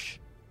church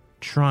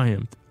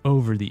triumphed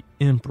over the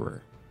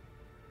emperor.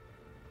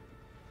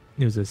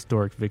 It was a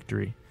historic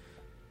victory.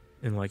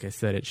 And like I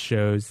said, it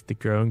shows the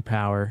growing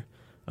power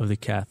of the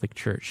Catholic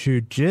Church,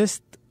 who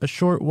just a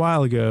short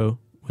while ago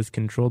was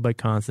controlled by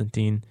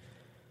Constantine,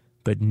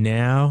 but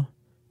now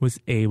was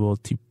able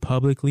to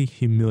publicly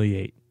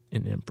humiliate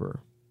an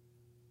emperor.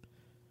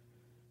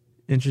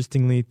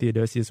 Interestingly,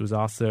 Theodosius was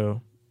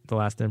also the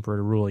last emperor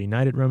to rule a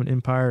united Roman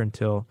Empire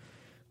until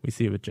we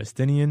see it with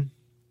Justinian.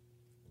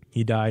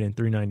 He died in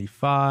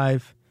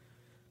 395.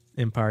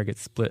 Empire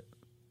gets split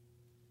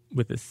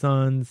with his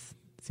sons.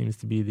 Seems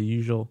to be the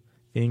usual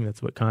thing.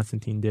 That's what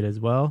Constantine did as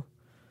well.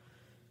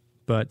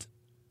 But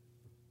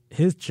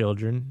his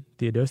children,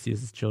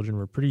 Theodosius' children,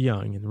 were pretty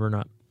young and were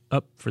not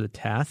up for the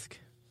task.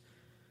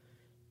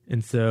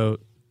 And so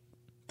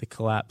the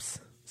collapse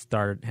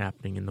started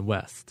happening in the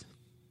West.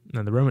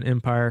 Now, the Roman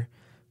Empire,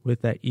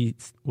 with that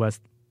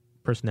East-West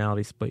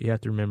personality split, you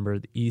have to remember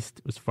the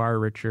East was far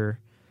richer.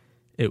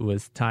 It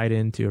was tied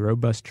into a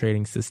robust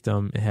trading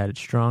system. It had a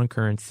strong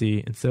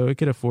currency, and so it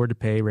could afford to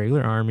pay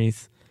regular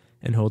armies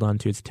and hold on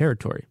to its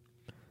territory.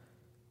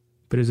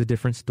 But it was a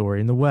different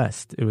story in the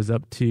West. It was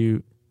up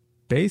to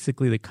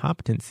basically the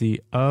competency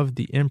of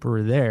the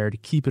emperor there to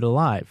keep it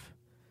alive.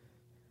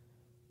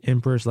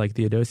 Emperors like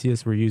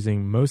Theodosius were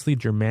using mostly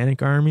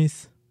Germanic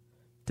armies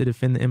to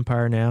defend the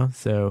empire now,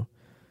 so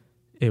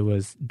it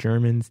was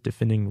Germans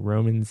defending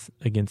Romans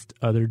against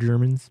other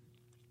Germans.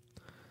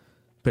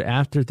 But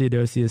after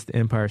Theodosius, the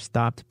empire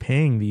stopped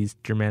paying these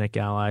Germanic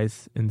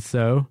allies, and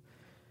so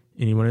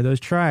any one of those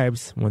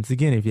tribes, once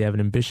again, if you have an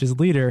ambitious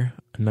leader,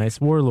 a nice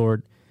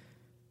warlord,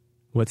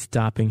 what's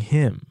stopping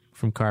him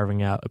from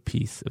carving out a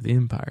piece of the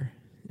empire?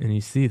 And you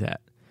see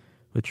that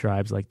with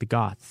tribes like the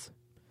Goths.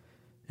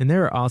 And they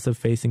were also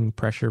facing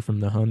pressure from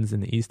the Huns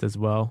in the east as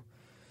well.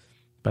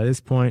 By this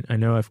point, I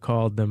know I've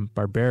called them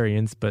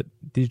barbarians, but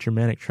these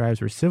Germanic tribes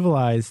were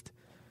civilized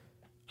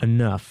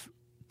enough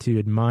to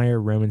admire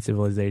Roman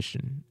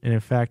civilization. And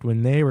in fact,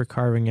 when they were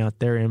carving out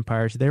their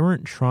empires, they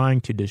weren't trying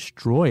to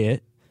destroy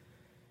it.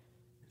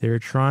 They were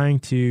trying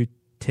to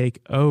take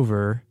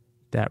over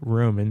that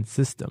Roman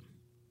system.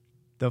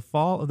 The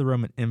fall of the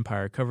Roman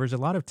Empire covers a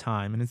lot of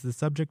time and is the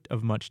subject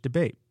of much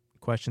debate.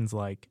 Questions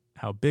like,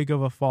 how big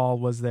of a fall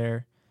was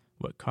there?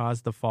 What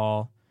caused the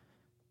fall?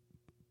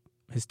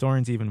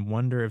 Historians even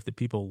wonder if the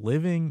people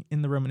living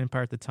in the Roman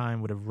Empire at the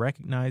time would have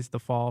recognized the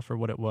fall for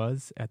what it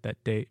was at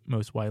that date,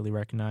 most widely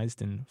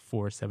recognized in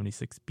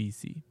 476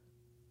 BC.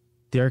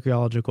 The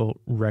archaeological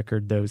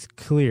record, though, is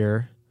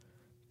clear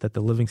that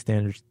the living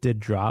standards did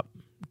drop,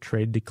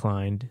 trade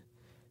declined,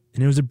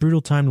 and it was a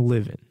brutal time to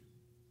live in.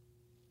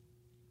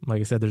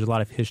 Like I said, there's a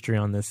lot of history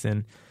on this,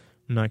 and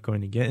I'm not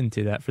going to get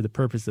into that for the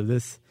purpose of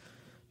this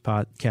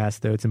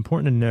podcast, though. It's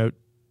important to note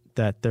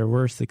that there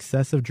were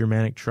successive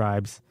Germanic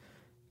tribes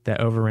that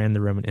overran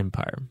the Roman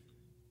Empire.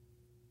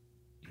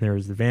 There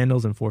was the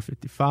Vandals in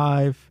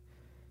 455.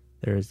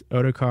 There's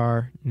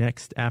Ottokar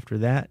next after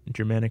that, a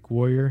Germanic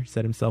warrior,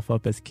 set himself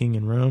up as king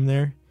in Rome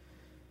there.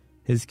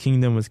 His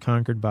kingdom was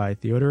conquered by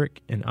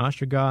Theodoric and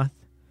Ostrogoth,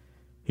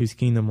 whose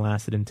kingdom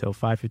lasted until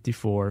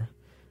 554,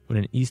 when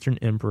an Eastern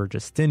emperor,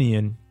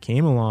 Justinian,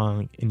 came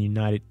along and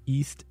united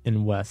East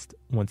and West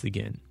once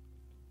again.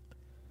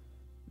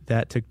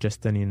 That took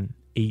Justinian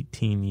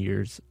 18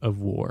 years of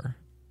war,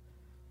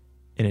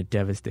 and it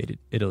devastated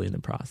Italy in the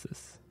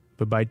process.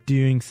 But by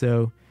doing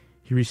so,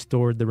 he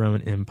restored the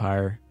Roman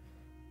Empire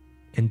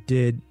and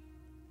did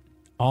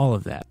all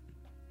of that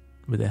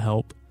with the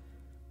help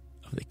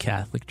of the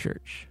Catholic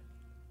Church.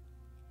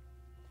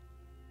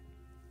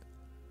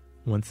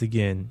 Once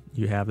again,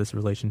 you have this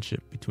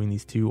relationship between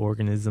these two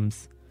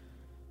organisms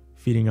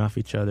feeding off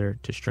each other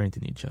to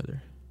strengthen each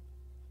other.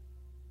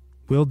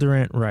 Will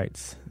Durant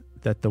writes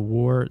that the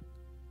war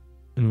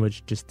in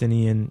which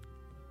Justinian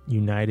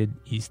united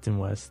East and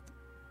West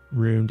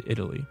ruined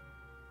Italy.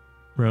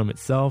 Rome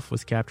itself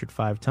was captured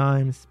 5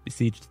 times,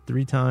 besieged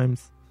 3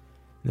 times.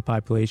 The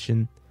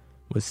population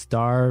was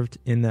starved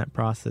in that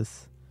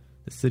process.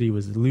 The city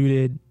was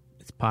looted.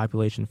 Its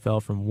population fell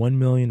from 1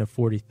 million to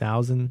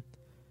 40,000.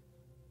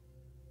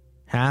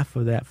 Half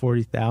of that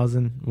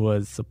 40,000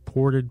 was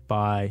supported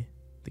by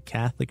the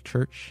Catholic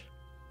Church.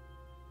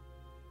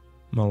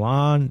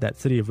 Milan, that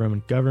city of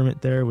Roman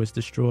government there, was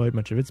destroyed.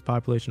 Much of its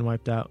population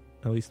wiped out,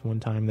 at least one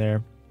time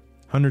there.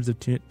 Hundreds of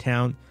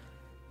towns.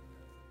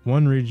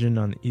 One region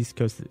on the east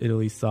coast of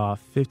Italy saw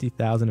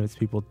 50,000 of its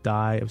people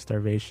die of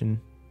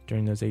starvation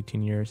during those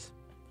 18 years.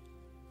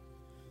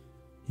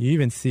 You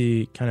even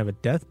see kind of a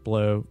death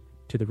blow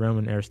to the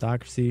Roman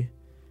aristocracy.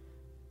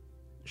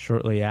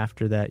 Shortly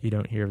after that, you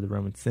don't hear of the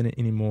Roman Senate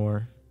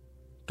anymore.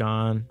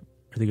 Gone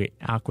or the great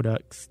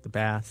aqueducts, the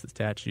baths, the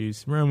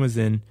statues. Rome was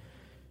in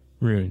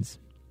ruins.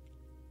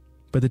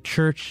 But the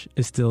church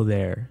is still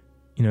there.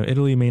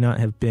 Italy may not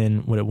have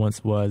been what it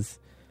once was,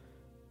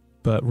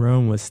 but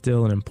Rome was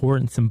still an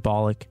important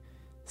symbolic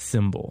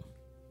symbol.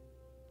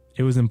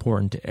 It was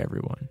important to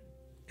everyone.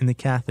 And the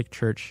Catholic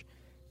Church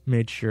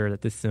made sure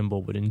that this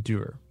symbol would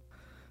endure.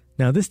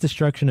 Now, this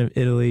destruction of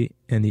Italy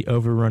and the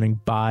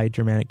overrunning by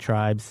Germanic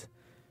tribes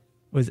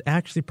was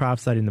actually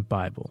prophesied in the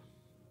Bible.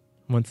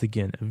 Once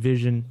again, a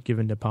vision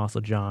given to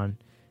Apostle John,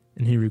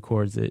 and he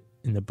records it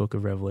in the book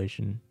of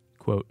Revelation.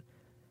 Quote,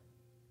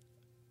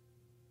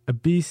 "A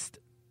beast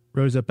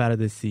rose up out of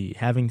the sea,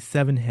 having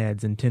 7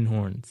 heads and 10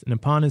 horns, and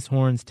upon his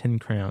horns 10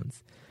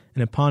 crowns,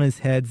 and upon his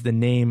heads the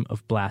name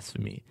of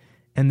blasphemy.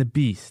 And the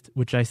beast,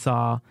 which I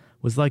saw,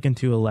 was like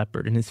unto a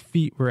leopard, and his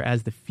feet were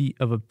as the feet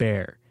of a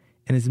bear,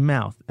 and his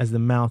mouth as the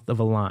mouth of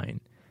a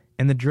lion.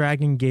 And the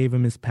dragon gave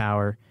him his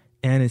power,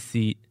 and his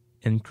seat,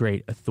 and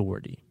great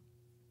authority."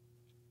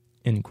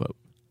 End quote.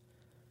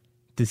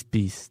 This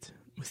beast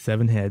with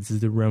 7 heads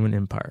is the Roman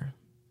Empire,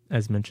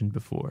 as mentioned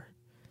before,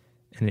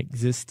 and it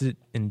existed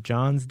in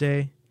John's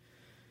day.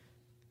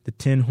 The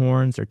 10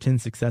 horns are 10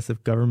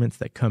 successive governments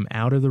that come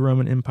out of the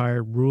Roman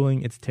Empire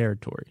ruling its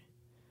territory.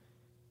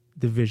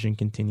 The vision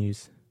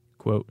continues,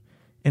 quote,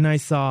 "And I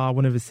saw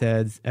one of his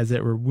heads as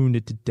it were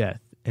wounded to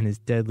death, and his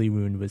deadly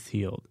wound was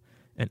healed,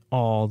 and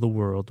all the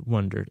world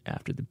wondered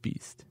after the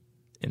beast."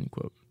 End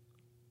quote.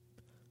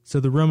 So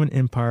the Roman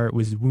Empire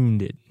was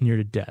wounded near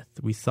to death.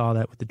 We saw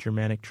that with the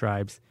Germanic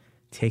tribes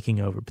taking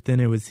over, but then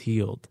it was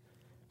healed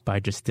by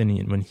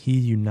Justinian when he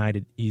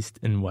united East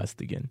and West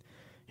again.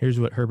 Here's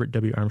what Herbert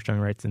W. Armstrong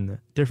writes in the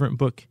different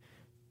book,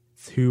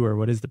 It's Who or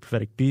What is the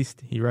Prophetic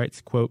Beast? He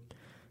writes, quote,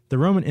 "The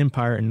Roman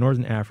Empire in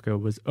northern Africa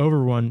was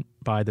overrun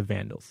by the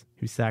Vandals,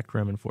 who sacked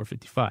Rome in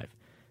 455.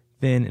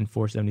 Then, in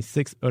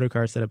 476,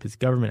 Ottokar set up his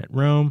government at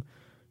Rome,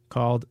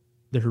 called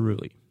the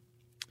Heruli.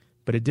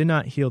 But it did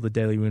not heal the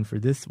deadly wound, for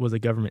this was a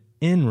government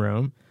in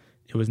Rome.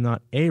 It was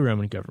not a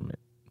Roman government,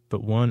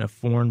 but one of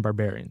foreign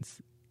barbarians.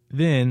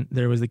 Then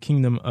there was the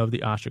kingdom of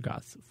the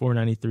Ostrogoths,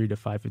 493 to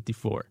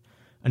 554,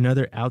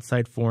 another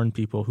outside foreign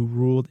people who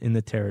ruled in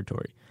the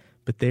territory,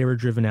 but they were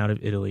driven out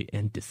of Italy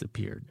and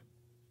disappeared."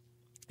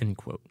 End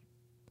quote.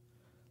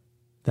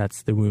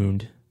 That's the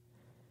wound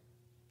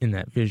in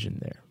that vision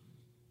there.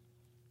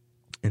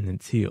 And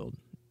it's healed.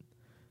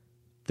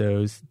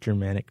 Those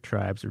Germanic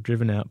tribes were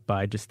driven out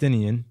by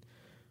Justinian,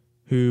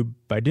 who,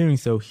 by doing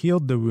so,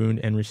 healed the wound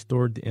and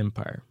restored the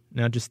empire.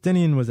 Now,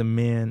 Justinian was a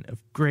man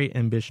of great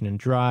ambition and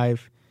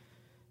drive.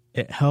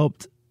 It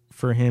helped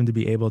for him to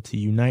be able to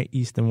unite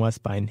East and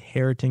West by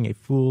inheriting a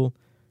full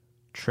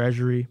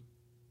treasury,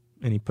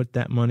 and he put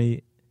that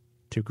money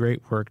to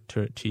great work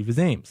to achieve his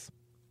aims.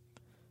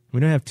 We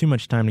don't have too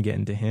much time to get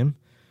into him,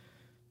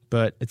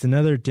 but it's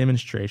another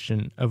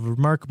demonstration of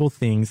remarkable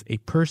things a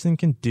person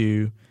can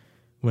do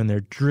when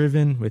they're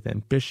driven with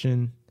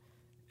ambition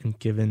and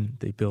given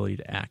the ability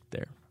to act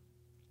there.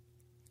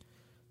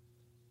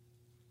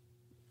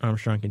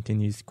 Armstrong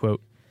continues,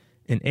 quote,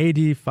 "In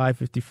AD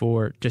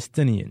 554,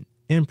 Justinian,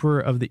 emperor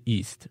of the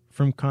East,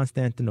 from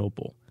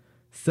Constantinople,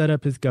 set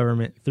up his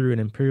government through an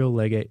imperial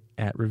legate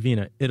at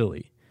Ravenna,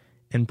 Italy,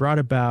 and brought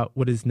about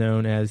what is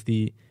known as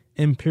the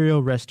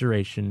imperial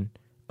restoration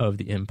of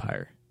the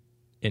empire."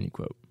 End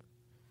quote.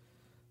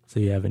 So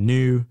you have a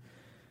new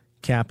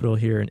capital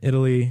here in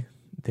Italy.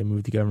 They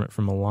moved the government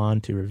from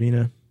Milan to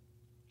Ravenna.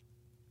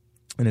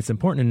 And it's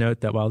important to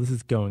note that while this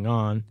is going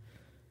on,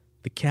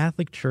 the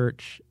Catholic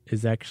Church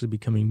is actually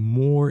becoming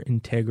more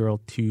integral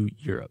to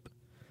Europe.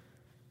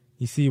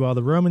 You see, while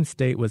the Roman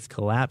state was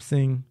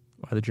collapsing,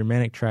 while the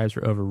Germanic tribes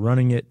were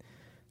overrunning it,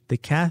 the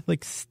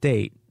Catholic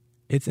state,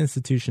 its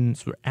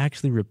institutions, were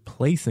actually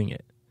replacing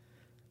it.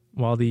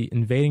 While the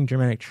invading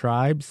Germanic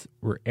tribes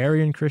were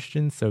Arian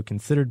Christians, so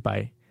considered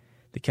by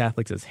the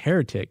Catholics as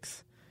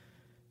heretics,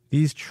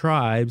 these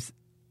tribes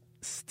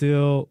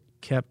still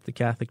kept the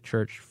Catholic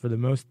Church, for the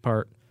most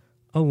part,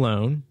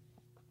 alone.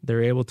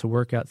 They're able to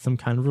work out some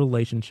kind of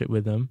relationship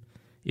with them,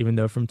 even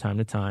though from time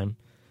to time,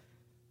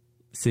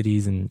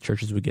 cities and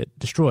churches would get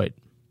destroyed.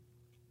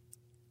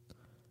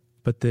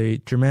 But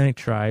the Germanic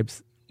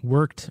tribes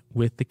worked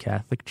with the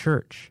Catholic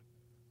Church.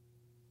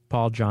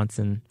 Paul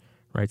Johnson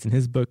writes in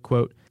his book,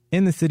 quote,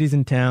 "In the cities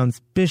and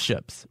towns,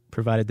 bishops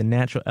provided the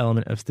natural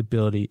element of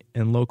stability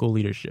and local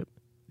leadership.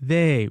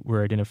 They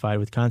were identified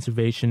with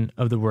conservation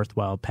of the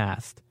worthwhile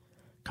past,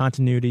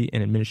 continuity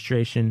in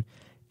administration,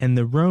 and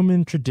the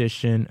Roman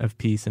tradition of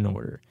peace and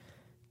order.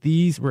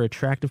 These were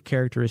attractive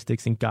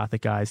characteristics in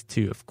Gothic eyes,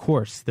 too. Of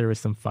course, there was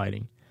some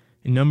fighting.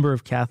 A number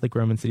of Catholic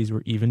Roman cities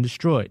were even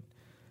destroyed.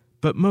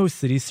 But most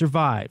cities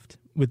survived,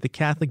 with the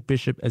Catholic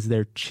bishop as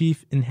their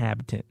chief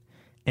inhabitant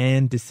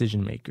and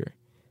decision-maker.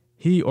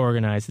 He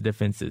organized the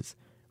defenses,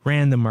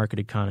 ran the market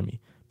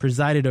economy,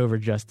 presided over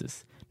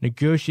justice,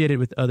 negotiated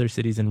with other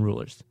cities and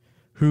rulers.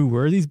 Who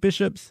were these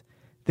bishops?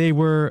 They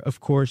were, of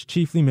course,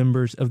 chiefly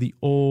members of the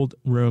old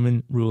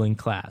Roman ruling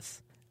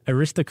class,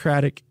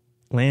 aristocratic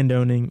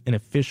landowning, and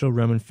official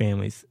Roman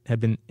families had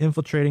been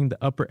infiltrating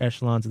the upper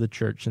echelons of the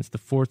church since the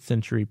 4th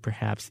century,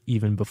 perhaps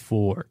even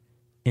before,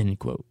 end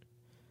quote.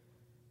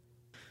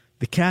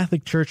 The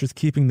Catholic Church was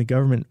keeping the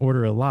government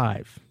order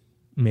alive,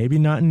 maybe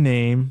not in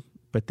name,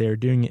 but they were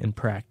doing it in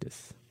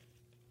practice.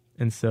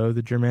 And so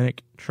the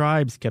Germanic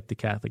tribes kept the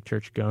Catholic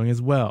Church going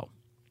as well.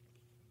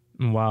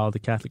 And while the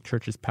Catholic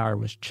Church's power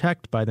was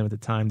checked by them at the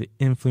time, the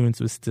influence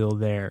was still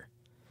there.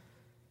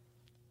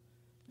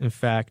 In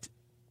fact,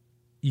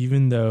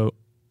 even though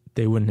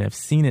they wouldn't have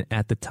seen it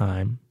at the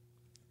time,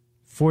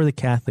 for the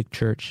Catholic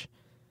Church,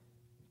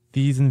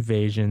 these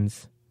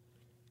invasions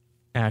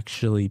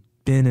actually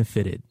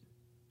benefited.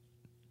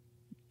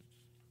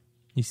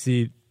 You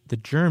see, the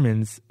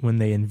Germans, when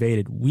they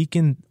invaded,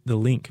 weakened the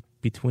link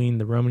between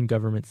the Roman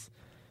governments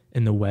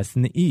in the West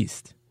and the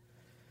East.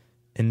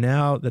 And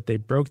now that they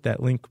broke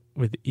that link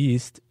with the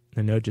East,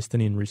 and now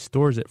Justinian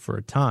restores it for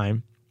a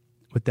time,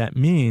 what that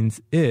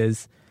means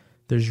is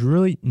there's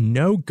really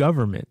no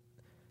government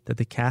that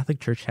the Catholic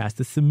Church has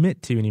to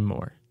submit to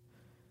anymore.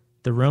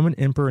 The Roman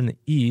emperor in the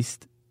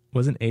East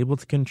wasn't able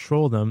to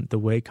control them the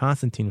way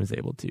Constantine was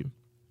able to.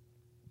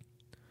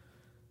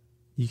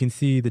 You can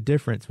see the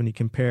difference when you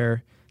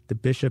compare the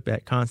bishop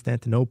at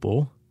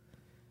Constantinople.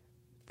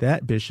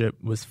 That bishop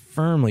was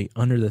firmly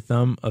under the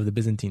thumb of the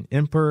Byzantine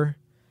emperor.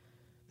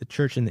 The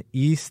church in the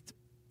East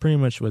pretty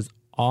much was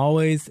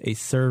always a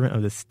servant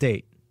of the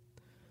state.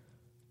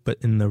 But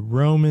in the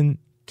Roman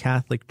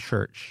Catholic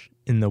Church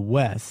in the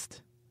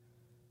West,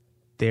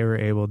 they were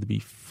able to be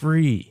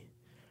free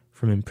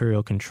from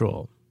imperial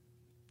control.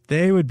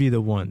 They would be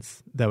the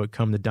ones that would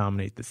come to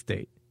dominate the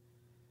state.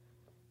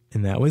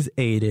 And that was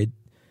aided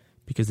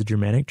because the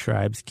Germanic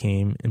tribes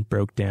came and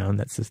broke down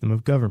that system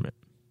of government.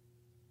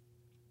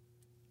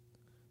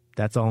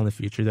 That's all in the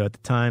future, though. At the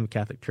time, the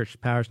Catholic Church's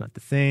power is not the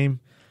same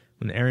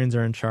when the Arians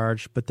are in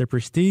charge, but their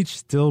prestige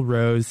still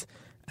rose,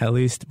 at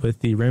least with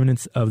the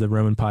remnants of the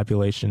Roman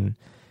population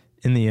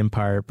in the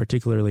empire,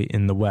 particularly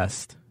in the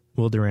West.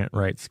 Will Durant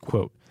writes,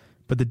 quote,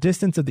 "But the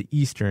distance of the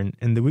Eastern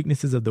and the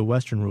weaknesses of the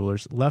Western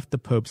rulers left the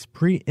popes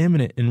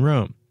preeminent in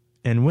Rome,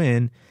 and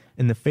when,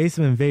 in the face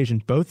of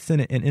invasion, both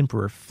Senate and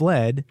Emperor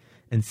fled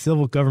and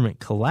civil government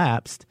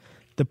collapsed,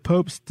 the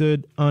popes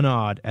stood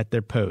unawed at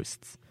their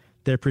posts.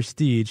 Their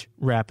prestige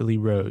rapidly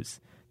rose.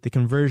 The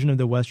conversion of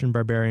the Western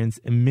barbarians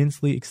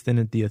immensely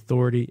extended the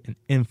authority and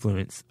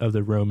influence of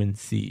the Roman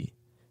See."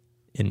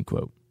 End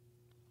quote.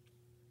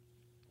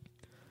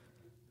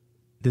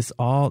 This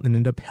all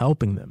ended up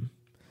helping them.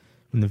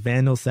 When the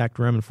Vandals sacked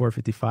Rome in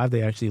 455,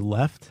 they actually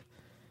left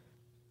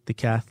the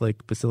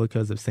Catholic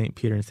basilicas of St.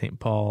 Peter and St.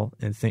 Paul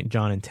and St.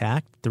 John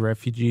intact. The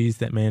refugees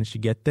that managed to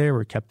get there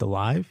were kept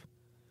alive.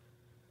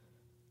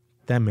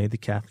 That made the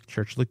Catholic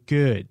Church look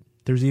good.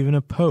 There's even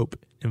a pope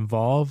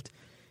involved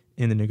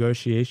in the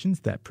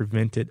negotiations that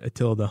prevented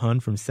Attila the Hun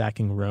from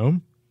sacking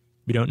Rome.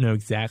 We don't know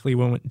exactly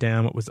what went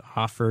down, what was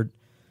offered,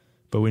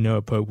 but we know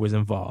a pope was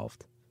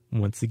involved.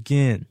 Once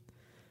again,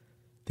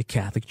 the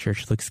Catholic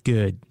Church looks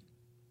good.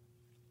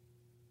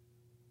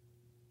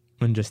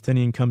 When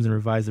Justinian comes and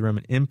revives the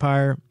Roman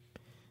Empire,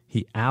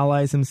 he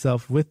allies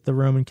himself with the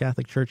Roman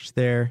Catholic Church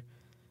there,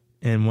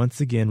 and once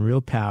again,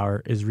 real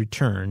power is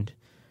returned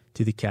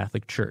to the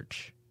Catholic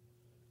Church.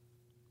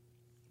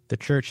 The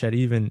church had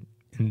even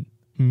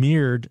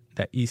mirrored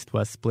that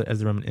East-West split as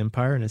the Roman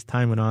Empire, and as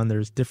time went on,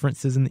 there's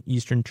differences in the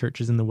Eastern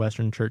churches and the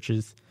Western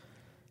churches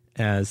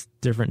as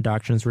different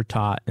doctrines were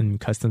taught and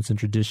customs and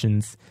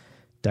traditions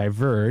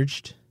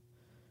diverged.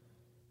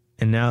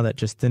 And now that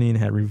Justinian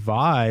had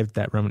revived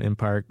that Roman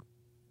Empire,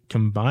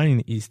 combining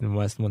the East and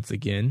West once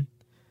again,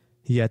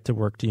 he had to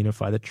work to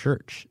unify the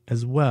church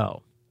as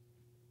well.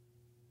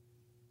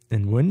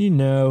 And wouldn't you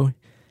know,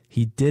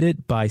 he did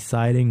it by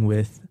siding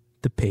with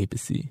the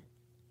papacy.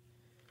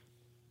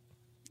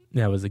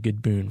 That was a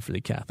good boon for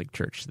the Catholic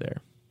Church there.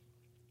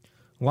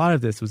 A lot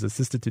of this was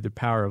assisted through the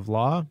power of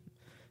law.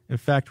 In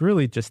fact,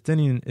 really,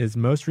 Justinian is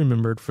most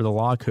remembered for the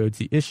law codes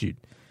he issued.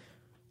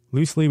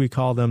 Loosely, we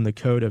call them the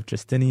Code of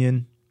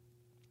Justinian,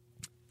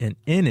 and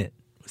in it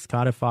was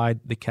codified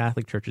the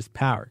Catholic Church's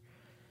power.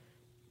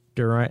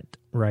 Durant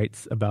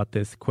writes about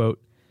this,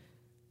 quote,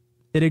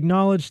 "It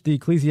acknowledged the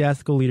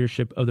ecclesiastical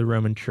leadership of the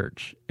Roman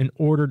Church and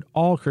ordered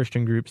all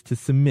Christian groups to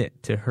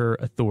submit to her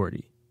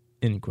authority,"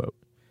 end quote.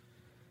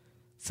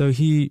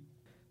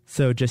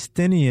 So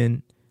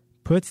Justinian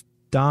puts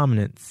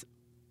dominance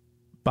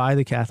by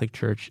the Catholic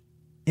Church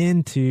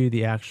into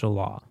the actual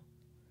law.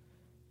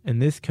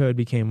 And this code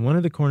became one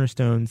of the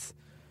cornerstones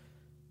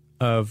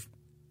of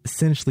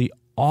essentially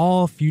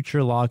all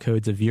future law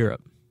codes of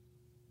Europe.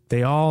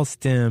 They all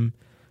stem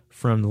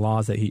from the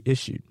laws that he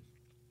issued.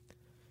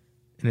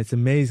 And it's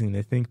amazing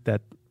to think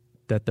that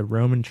the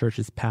Roman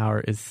Church's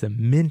power is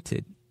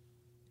cemented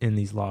in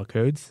these law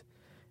codes.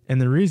 And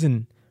the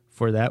reason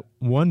for that,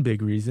 one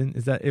big reason,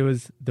 is that it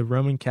was the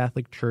Roman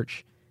Catholic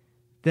Church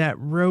that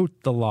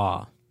wrote the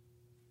law.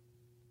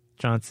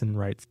 Johnson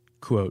writes,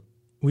 quote,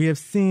 "We have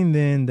seen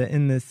then that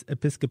in this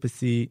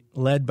episcopacy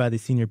led by the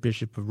senior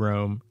bishop of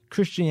Rome,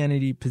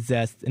 Christianity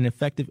possessed an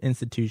effective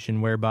institution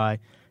whereby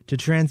to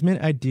transmit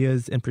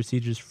ideas and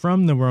procedures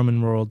from the Roman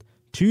world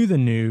to the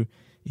new,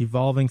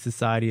 evolving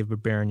society of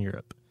barbarian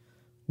Europe.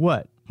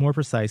 What, more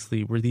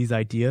precisely, were these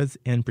ideas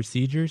and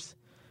procedures?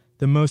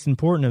 The most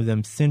important of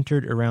them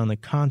centered around the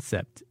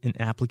concept and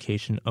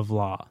application of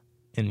law,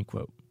 end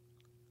quote.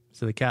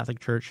 So the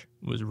Catholic Church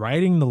was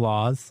writing the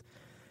laws,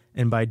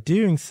 and by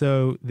doing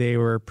so, they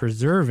were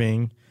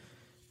preserving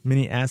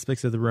many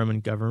aspects of the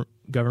Roman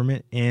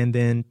government and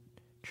then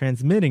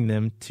transmitting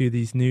them to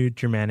these new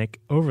Germanic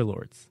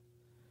overlords.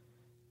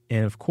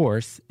 And of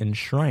course,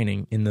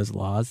 enshrining in those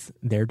laws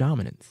their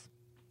dominance.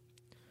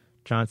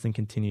 Johnson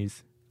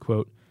continues,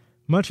 quote,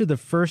 much of the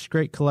first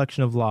great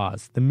collection of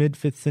laws, the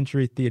mid-5th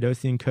century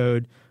Theodosian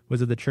Code,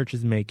 was of the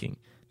Church's making.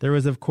 There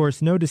was, of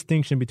course, no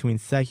distinction between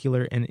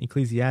secular and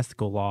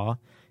ecclesiastical law,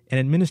 and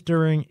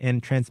administering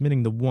and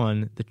transmitting the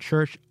one, the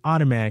Church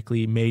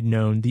automatically made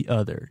known the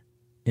other,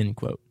 end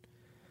quote.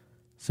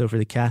 So for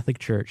the Catholic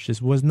Church,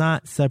 this was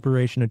not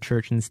separation of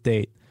church and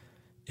state.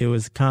 It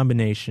was a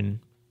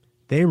combination.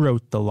 They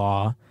wrote the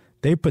law,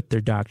 they put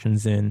their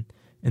doctrines in,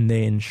 and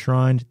they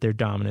enshrined their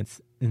dominance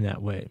in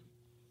that way.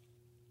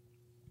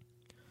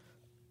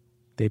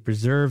 They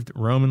preserved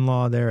Roman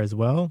law there as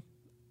well.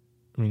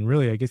 I mean,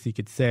 really, I guess you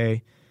could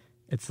say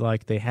it's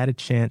like they had a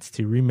chance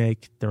to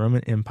remake the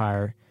Roman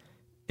Empire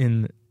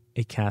in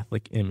a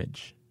Catholic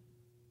image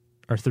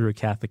or through a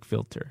Catholic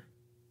filter.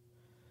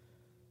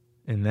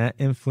 And that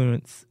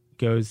influence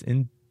goes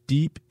in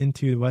deep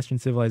into Western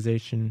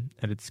civilization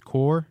at its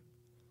core.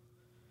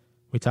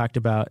 We talked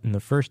about in the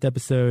first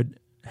episode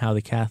how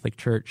the Catholic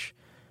Church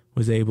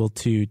was able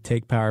to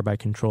take power by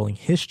controlling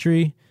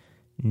history.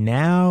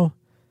 Now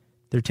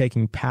they're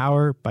taking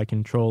power by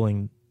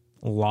controlling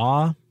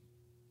law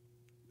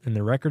and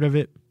the record of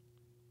it.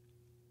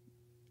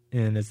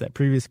 And as that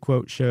previous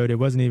quote showed, it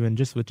wasn't even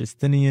just with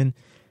Justinian.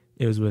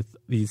 It was with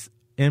these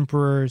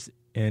emperors,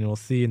 and we'll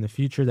see in the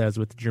future that was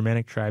with the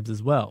Germanic tribes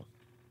as well.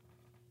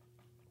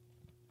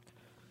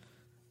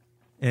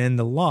 And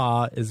the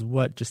law is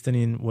what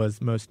Justinian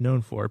was most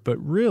known for. But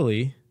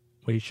really,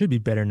 what he should be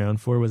better known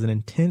for was an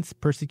intense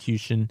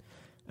persecution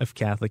of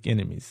Catholic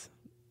enemies.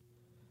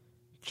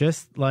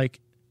 Just like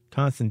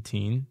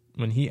Constantine,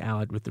 when he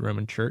allied with the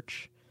Roman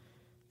Church,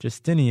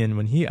 Justinian,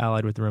 when he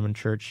allied with the Roman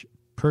Church,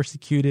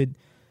 persecuted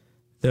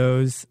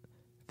those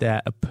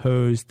that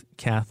opposed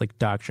Catholic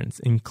doctrines,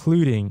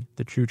 including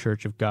the true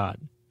Church of God.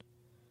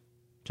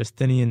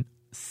 Justinian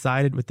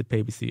sided with the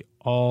papacy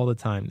all the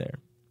time there.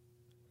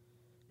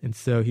 And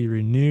so he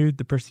renewed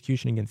the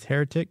persecution against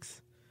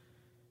heretics.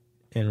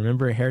 And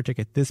remember, a heretic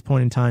at this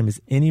point in time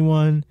is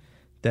anyone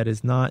that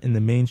is not in the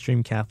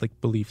mainstream Catholic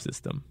belief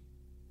system.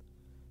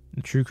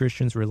 The true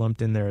Christians were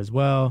lumped in there as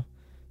well.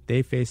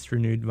 They faced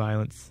renewed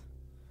violence.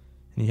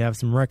 And you have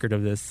some record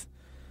of this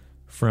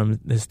from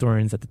the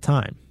historians at the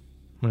time.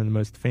 One of the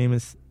most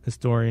famous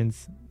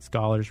historians,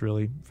 scholars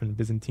really, from the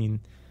Byzantine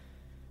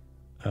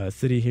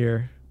city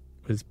here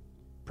was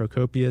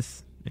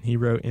Procopius, and he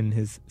wrote in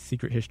his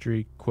Secret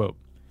History, quote,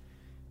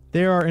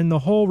 there are in the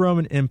whole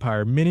Roman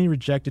Empire many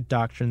rejected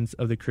doctrines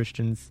of the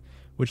Christians,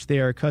 which they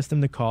are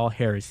accustomed to call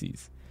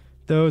heresies,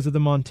 those of the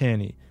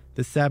Montani,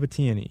 the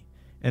Sabbatini,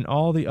 and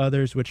all the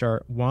others which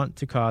are wont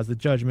to cause the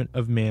judgment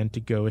of man to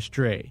go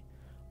astray.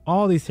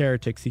 All these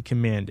heretics he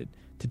commanded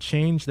to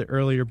change their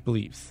earlier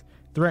beliefs,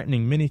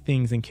 threatening many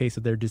things in case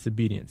of their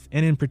disobedience,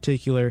 and in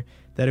particular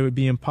that it would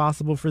be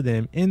impossible for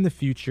them in the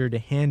future to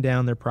hand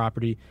down their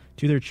property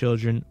to their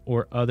children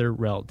or other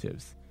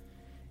relatives.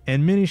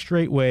 And many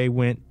straightway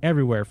went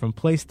everywhere from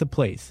place to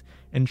place,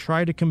 and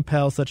tried to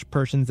compel such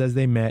persons as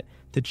they met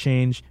to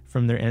change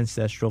from their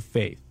ancestral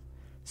faith.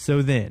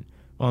 So then,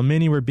 while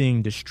many were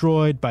being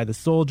destroyed by the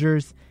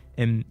soldiers,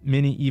 and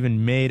many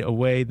even made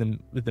away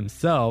with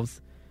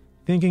themselves,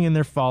 thinking in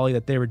their folly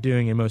that they were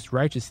doing a most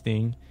righteous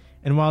thing,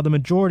 and while the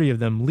majority of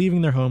them,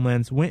 leaving their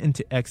homelands, went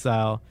into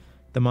exile,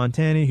 the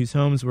Montani, whose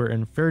homes were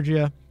in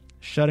Phrygia,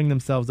 shutting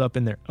themselves up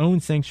in their own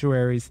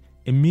sanctuaries,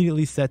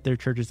 immediately set their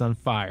churches on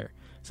fire,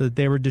 so that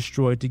they were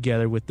destroyed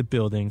together with the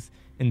buildings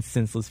in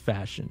senseless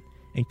fashion.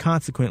 And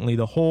consequently,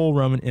 the whole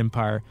Roman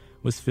Empire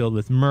was filled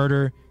with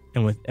murder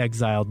and with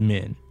exiled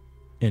men,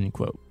 end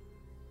quote.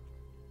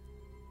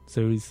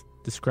 So he's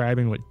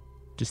describing what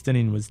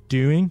Justinian was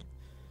doing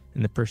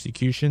in the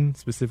persecution,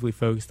 specifically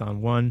focused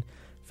on one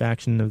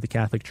faction of the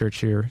Catholic Church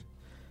here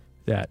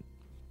that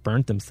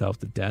burnt themselves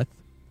to death.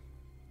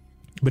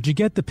 But you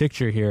get the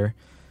picture here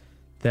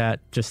that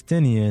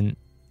Justinian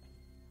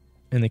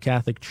and the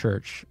Catholic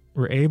Church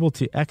were able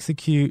to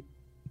execute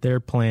their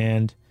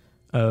plan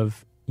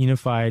of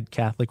unified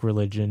Catholic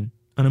religion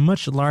on a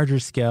much larger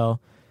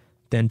scale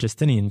than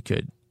Justinian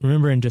could.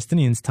 Remember, in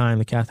Justinian's time,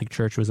 the Catholic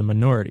Church was a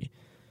minority.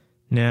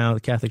 Now, the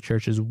Catholic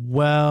Church is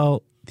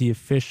the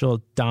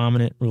official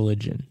dominant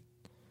religion.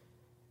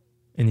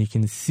 And you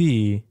can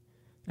see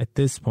at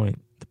this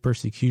point, the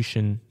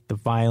persecution, the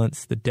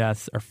violence, the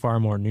deaths are far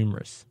more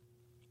numerous.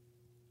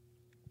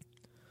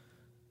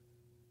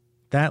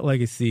 That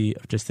legacy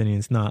of Justinian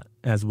is not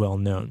as well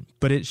known,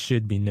 but it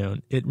should be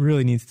known. It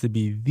really needs to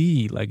be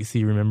the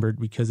legacy remembered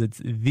because it's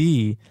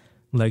the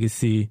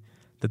legacy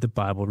that the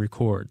Bible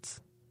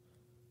records.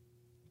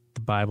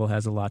 The Bible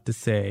has a lot to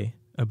say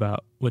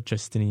about what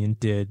Justinian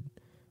did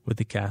with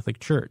the Catholic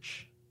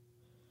Church.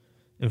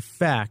 In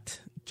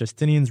fact,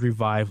 Justinian's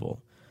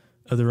revival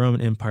of the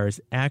Roman Empire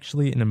is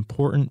actually an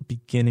important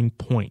beginning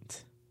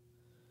point.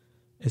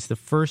 It's the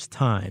first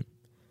time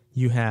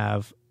you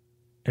have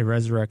a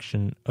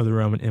resurrection of the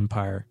Roman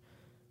Empire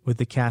with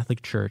the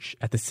Catholic Church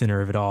at the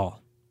center of it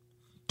all,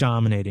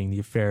 dominating the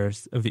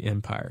affairs of the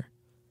empire.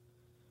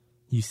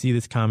 You see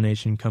this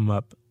combination come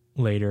up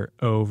later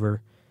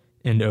over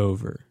and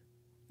over.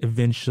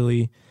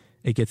 Eventually,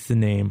 it gets the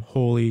name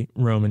Holy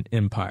Roman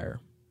Empire.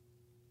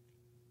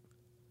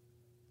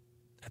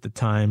 At the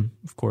time,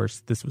 of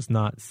course, this was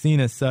not seen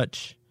as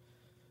such.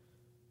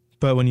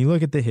 But when you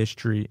look at the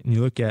history and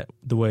you look at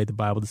the way the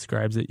Bible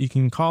describes it, you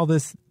can call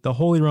this the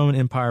Holy Roman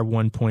Empire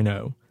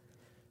 1.0,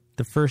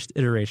 the first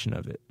iteration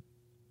of it.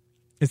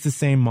 It's the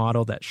same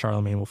model that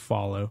Charlemagne will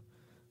follow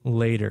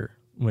later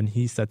when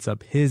he sets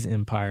up his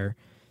empire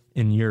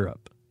in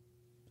Europe.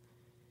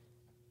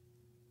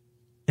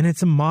 And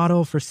it's a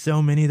model for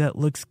so many that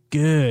looks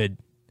good.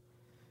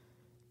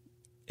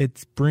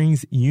 It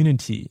brings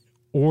unity,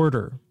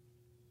 order,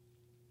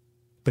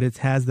 but it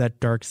has that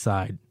dark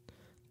side,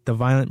 the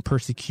violent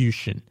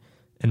persecution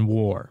and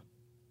war.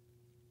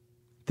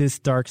 This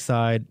dark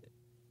side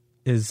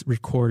is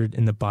recorded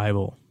in the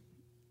Bible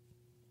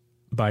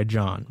by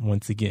John,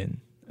 once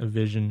again, a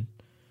vision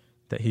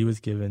that he was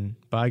given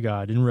by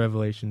God in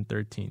Revelation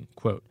 13.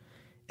 Quote,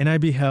 "And I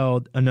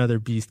beheld another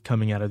beast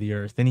coming out of the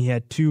earth, and he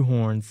had 2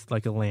 horns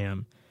like a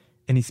lamb,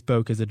 and he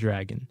spoke as a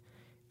dragon.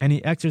 And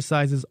he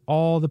exercises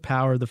all the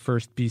power of the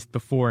first beast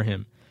before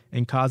him,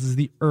 and causes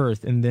the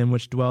earth and them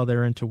which dwell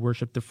therein to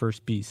worship the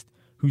first beast,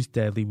 whose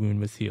deadly wound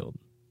was healed."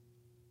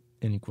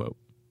 End quote.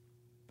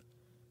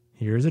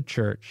 Here is a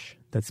church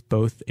that's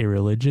both a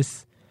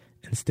religious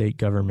and state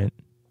government.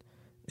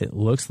 It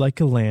looks like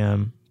a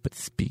lamb, but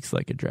speaks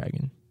like a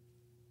dragon.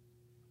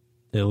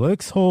 It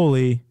looks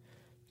holy,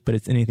 but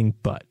it's anything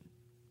but.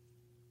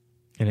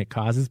 And it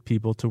causes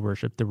people to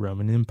worship the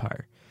Roman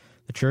Empire.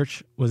 The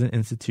church was an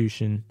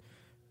institution,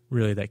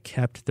 really, that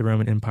kept the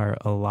Roman Empire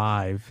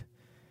alive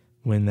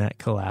when that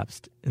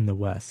collapsed in the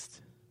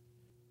West.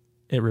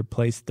 It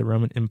replaced the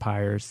Roman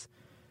Empire's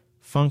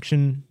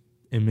function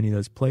in many of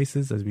those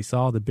places. As we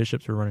saw, the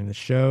bishops were running the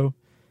show.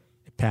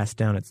 It passed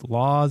down its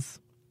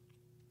laws.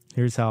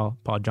 Here's how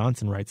Paul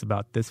Johnson writes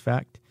about this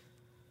fact.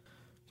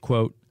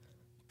 Quote,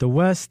 "The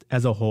West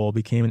as a whole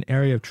became an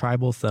area of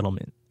tribal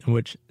settlement in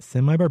which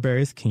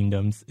semi-barbarous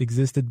kingdoms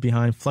existed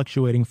behind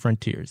fluctuating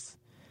frontiers.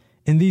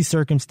 In these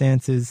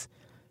circumstances,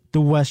 the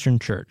Western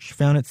Church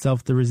found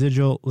itself the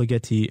residual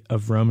legatee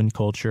of Roman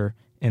culture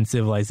and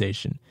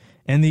civilization,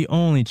 and the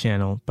only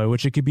channel by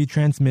which it could be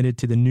transmitted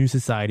to the new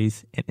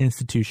societies and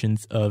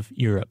institutions of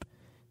Europe."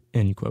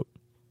 End quote.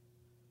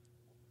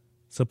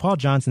 So Paul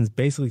Johnson's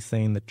basically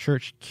saying the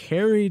church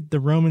carried the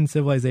Roman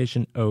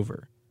civilization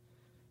over.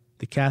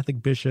 The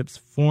Catholic bishops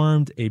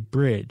formed a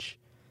bridge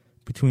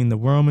between the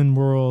Roman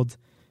world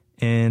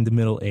and the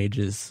Middle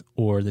Ages,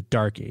 or the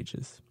Dark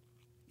Ages.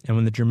 And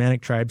when the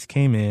Germanic tribes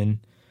came in,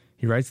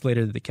 he writes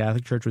later that the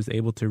Catholic Church was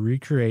able to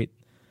recreate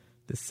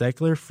the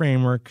secular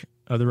framework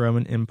of the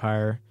Roman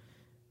Empire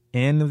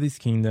and of these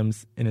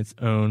kingdoms in its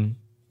own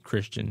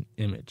Christian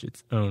image,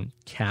 its own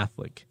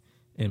Catholic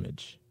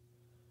image.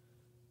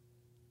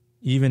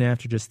 Even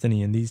after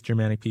Justinian, these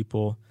Germanic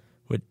people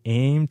would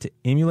aim to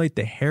emulate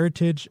the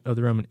heritage of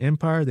the Roman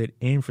Empire. They'd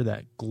aim for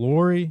that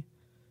glory.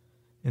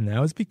 And that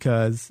was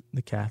because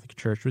the Catholic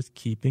Church was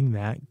keeping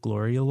that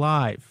glory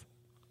alive.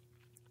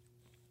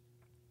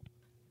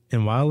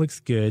 And while it looks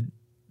good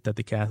that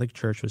the Catholic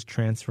Church was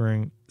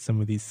transferring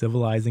some of these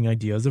civilizing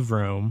ideas of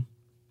Rome,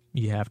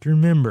 you have to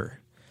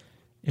remember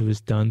it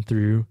was done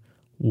through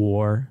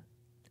war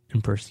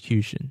and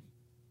persecution.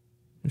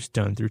 It was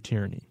done through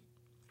tyranny.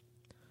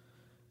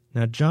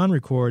 Now, John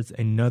records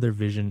another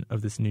vision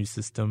of this new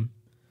system,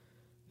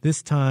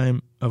 this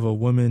time of a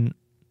woman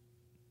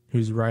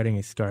who's riding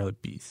a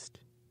scarlet beast.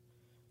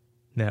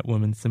 That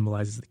woman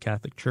symbolizes the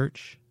Catholic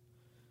Church.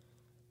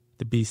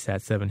 The beast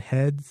had 7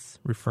 heads,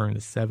 referring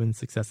to 7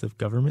 successive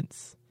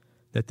governments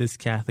that this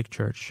Catholic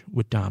Church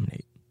would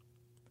dominate.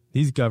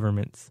 These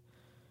governments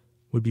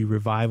would be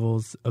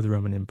revivals of the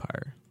Roman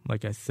Empire,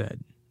 like I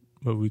said,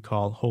 what we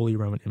call Holy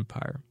Roman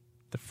Empire.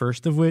 The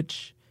first of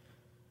which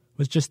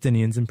was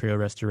Justinian's imperial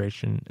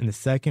restoration, and the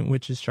second,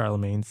 which is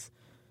Charlemagne's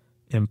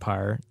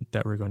empire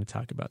that we're going to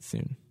talk about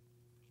soon.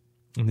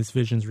 And this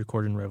vision is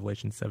recorded in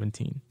Revelation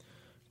 17.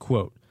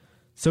 Quote,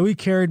 "So he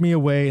carried me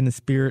away in the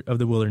spirit of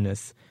the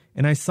wilderness,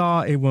 and I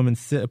saw a woman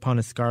sit upon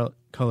a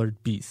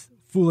scarlet-colored beast,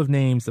 full of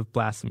names of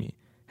blasphemy,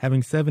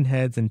 having 7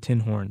 heads and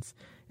 10 horns.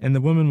 And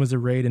the woman was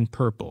arrayed in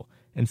purple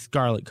and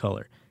scarlet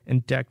color,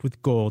 and decked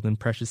with gold and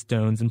precious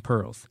stones and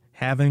pearls,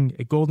 having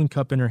a golden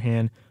cup in her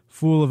hand,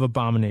 full of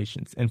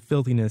abominations and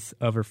filthiness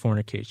of her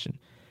fornication.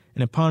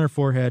 And upon her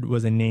forehead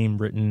was a name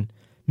written,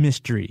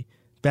 Mystery,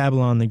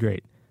 Babylon the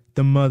Great,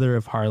 the mother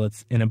of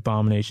harlots and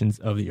abominations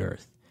of the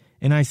earth.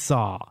 And I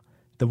saw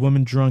the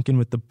woman drunken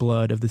with the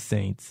blood of the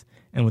saints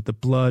and with the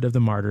blood of the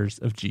martyrs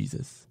of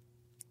Jesus."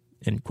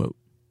 End quote.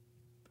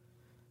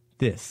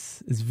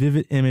 This is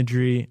vivid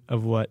imagery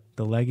of what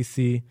the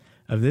legacy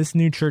of this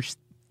new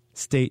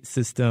church-state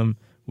system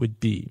would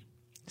be.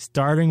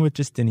 Starting with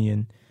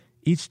Justinian,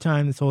 each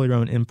time this Holy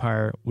Roman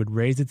Empire would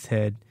raise its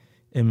head,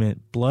 it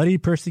meant bloody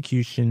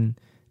persecution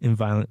and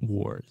violent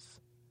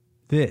wars.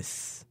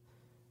 This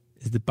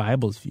is the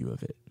Bible's view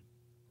of it.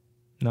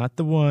 Not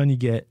the one you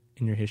get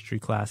in your history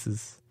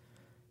classes.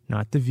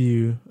 Not the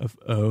view of,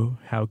 oh,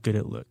 how good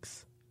it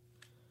looks.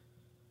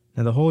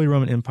 Now, the Holy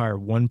Roman Empire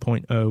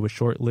 1.0 was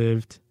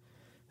short-lived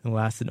and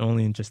lasted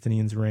only in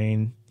Justinian's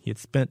reign. He had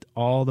spent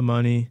all the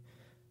money.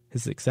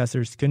 His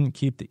successors couldn't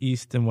keep the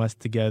East and West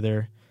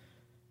together,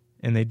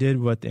 and they did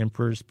what the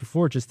emperors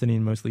before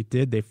Justinian mostly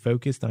did. They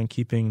focused on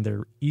keeping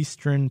their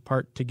eastern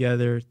part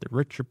together, the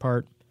richer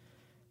part,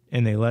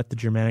 and they let the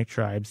Germanic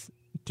tribes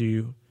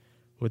do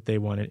what they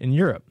wanted in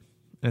Europe.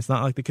 And it's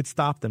not like they could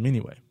stop them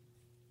anyway.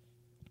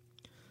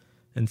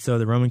 And so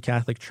the Roman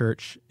Catholic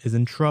Church is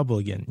in trouble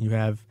again. You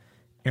have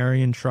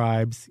Aryan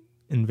tribes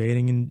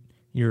invading in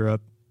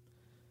Europe,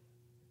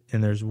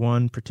 and there's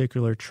one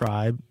particular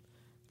tribe,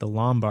 the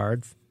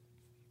Lombards,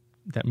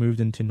 that moved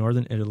into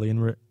northern Italy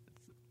and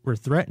were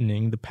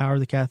threatening the power of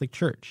the Catholic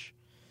Church.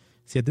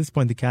 See, at this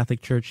point, the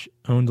Catholic Church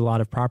owned a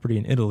lot of property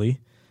in Italy,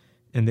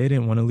 and they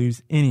didn't want to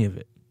lose any of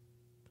it.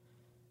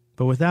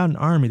 But without an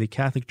army, the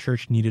Catholic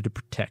Church needed a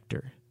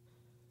protector.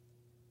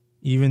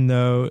 Even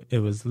though it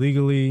was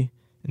legally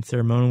and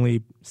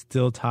ceremonially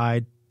still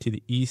tied to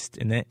the East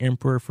and that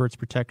emperor for its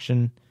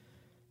protection,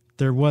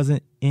 there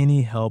wasn't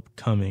any help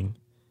coming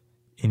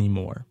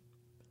anymore.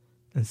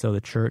 And so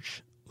the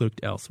church looked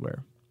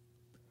elsewhere.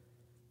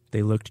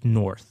 They looked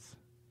north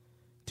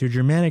to a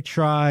Germanic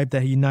tribe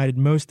that united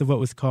most of what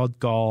was called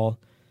Gaul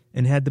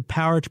and had the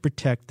power to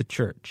protect the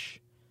church.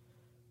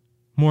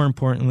 More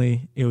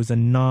importantly, it was a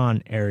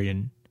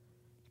non-Aryan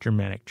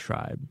Germanic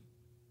tribe.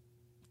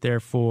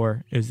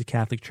 Therefore, it was the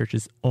Catholic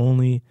Church's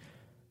only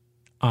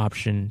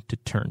option to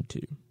turn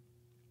to.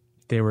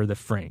 They were the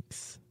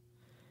Franks.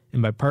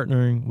 And by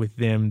partnering with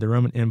them, the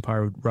Roman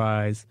Empire would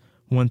rise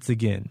once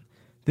again,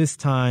 this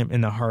time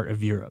in the heart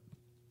of Europe,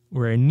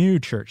 where a new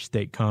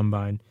church-state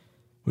combine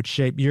would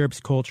shape Europe's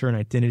culture and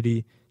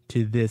identity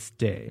to this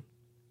day.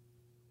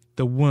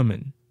 The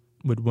woman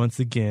would once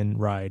again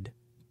ride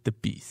the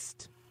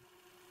beast.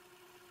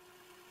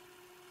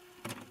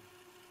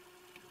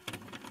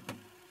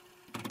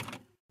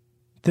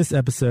 This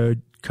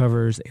episode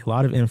covers a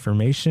lot of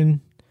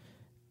information,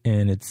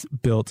 and it's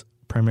built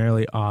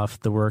primarily off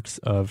the works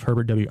of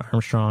Herbert W.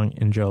 Armstrong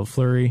and Gerald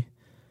Fleury.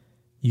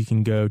 You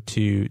can go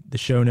to the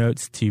show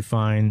notes to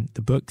find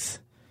the books,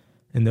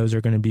 and those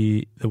are going to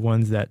be the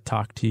ones that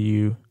talk to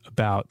you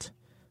about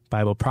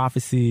Bible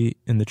prophecy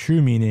and the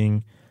true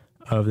meaning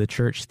of the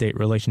church-state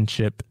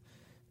relationship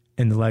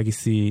and the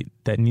legacy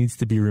that needs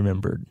to be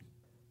remembered.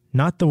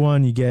 Not the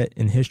one you get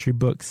in history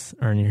books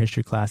or in your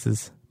history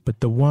classes, but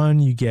the one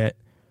you get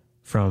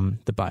from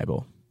the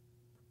Bible.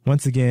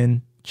 Once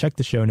again, check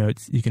the show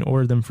notes. You can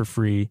order them for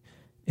free,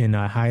 and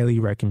I highly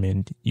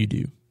recommend you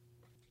do.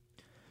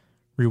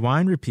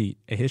 Rewind Repeat,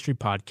 a history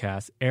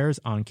podcast, airs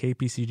on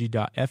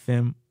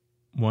kpcg.fm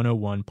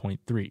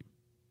 101.3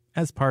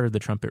 as part of the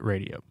Trumpet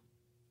Radio.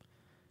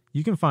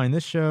 You can find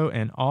this show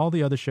and all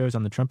the other shows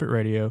on the Trumpet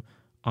Radio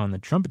on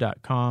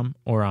thetrumpet.com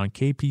or on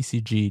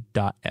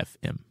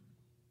kpcg.fm.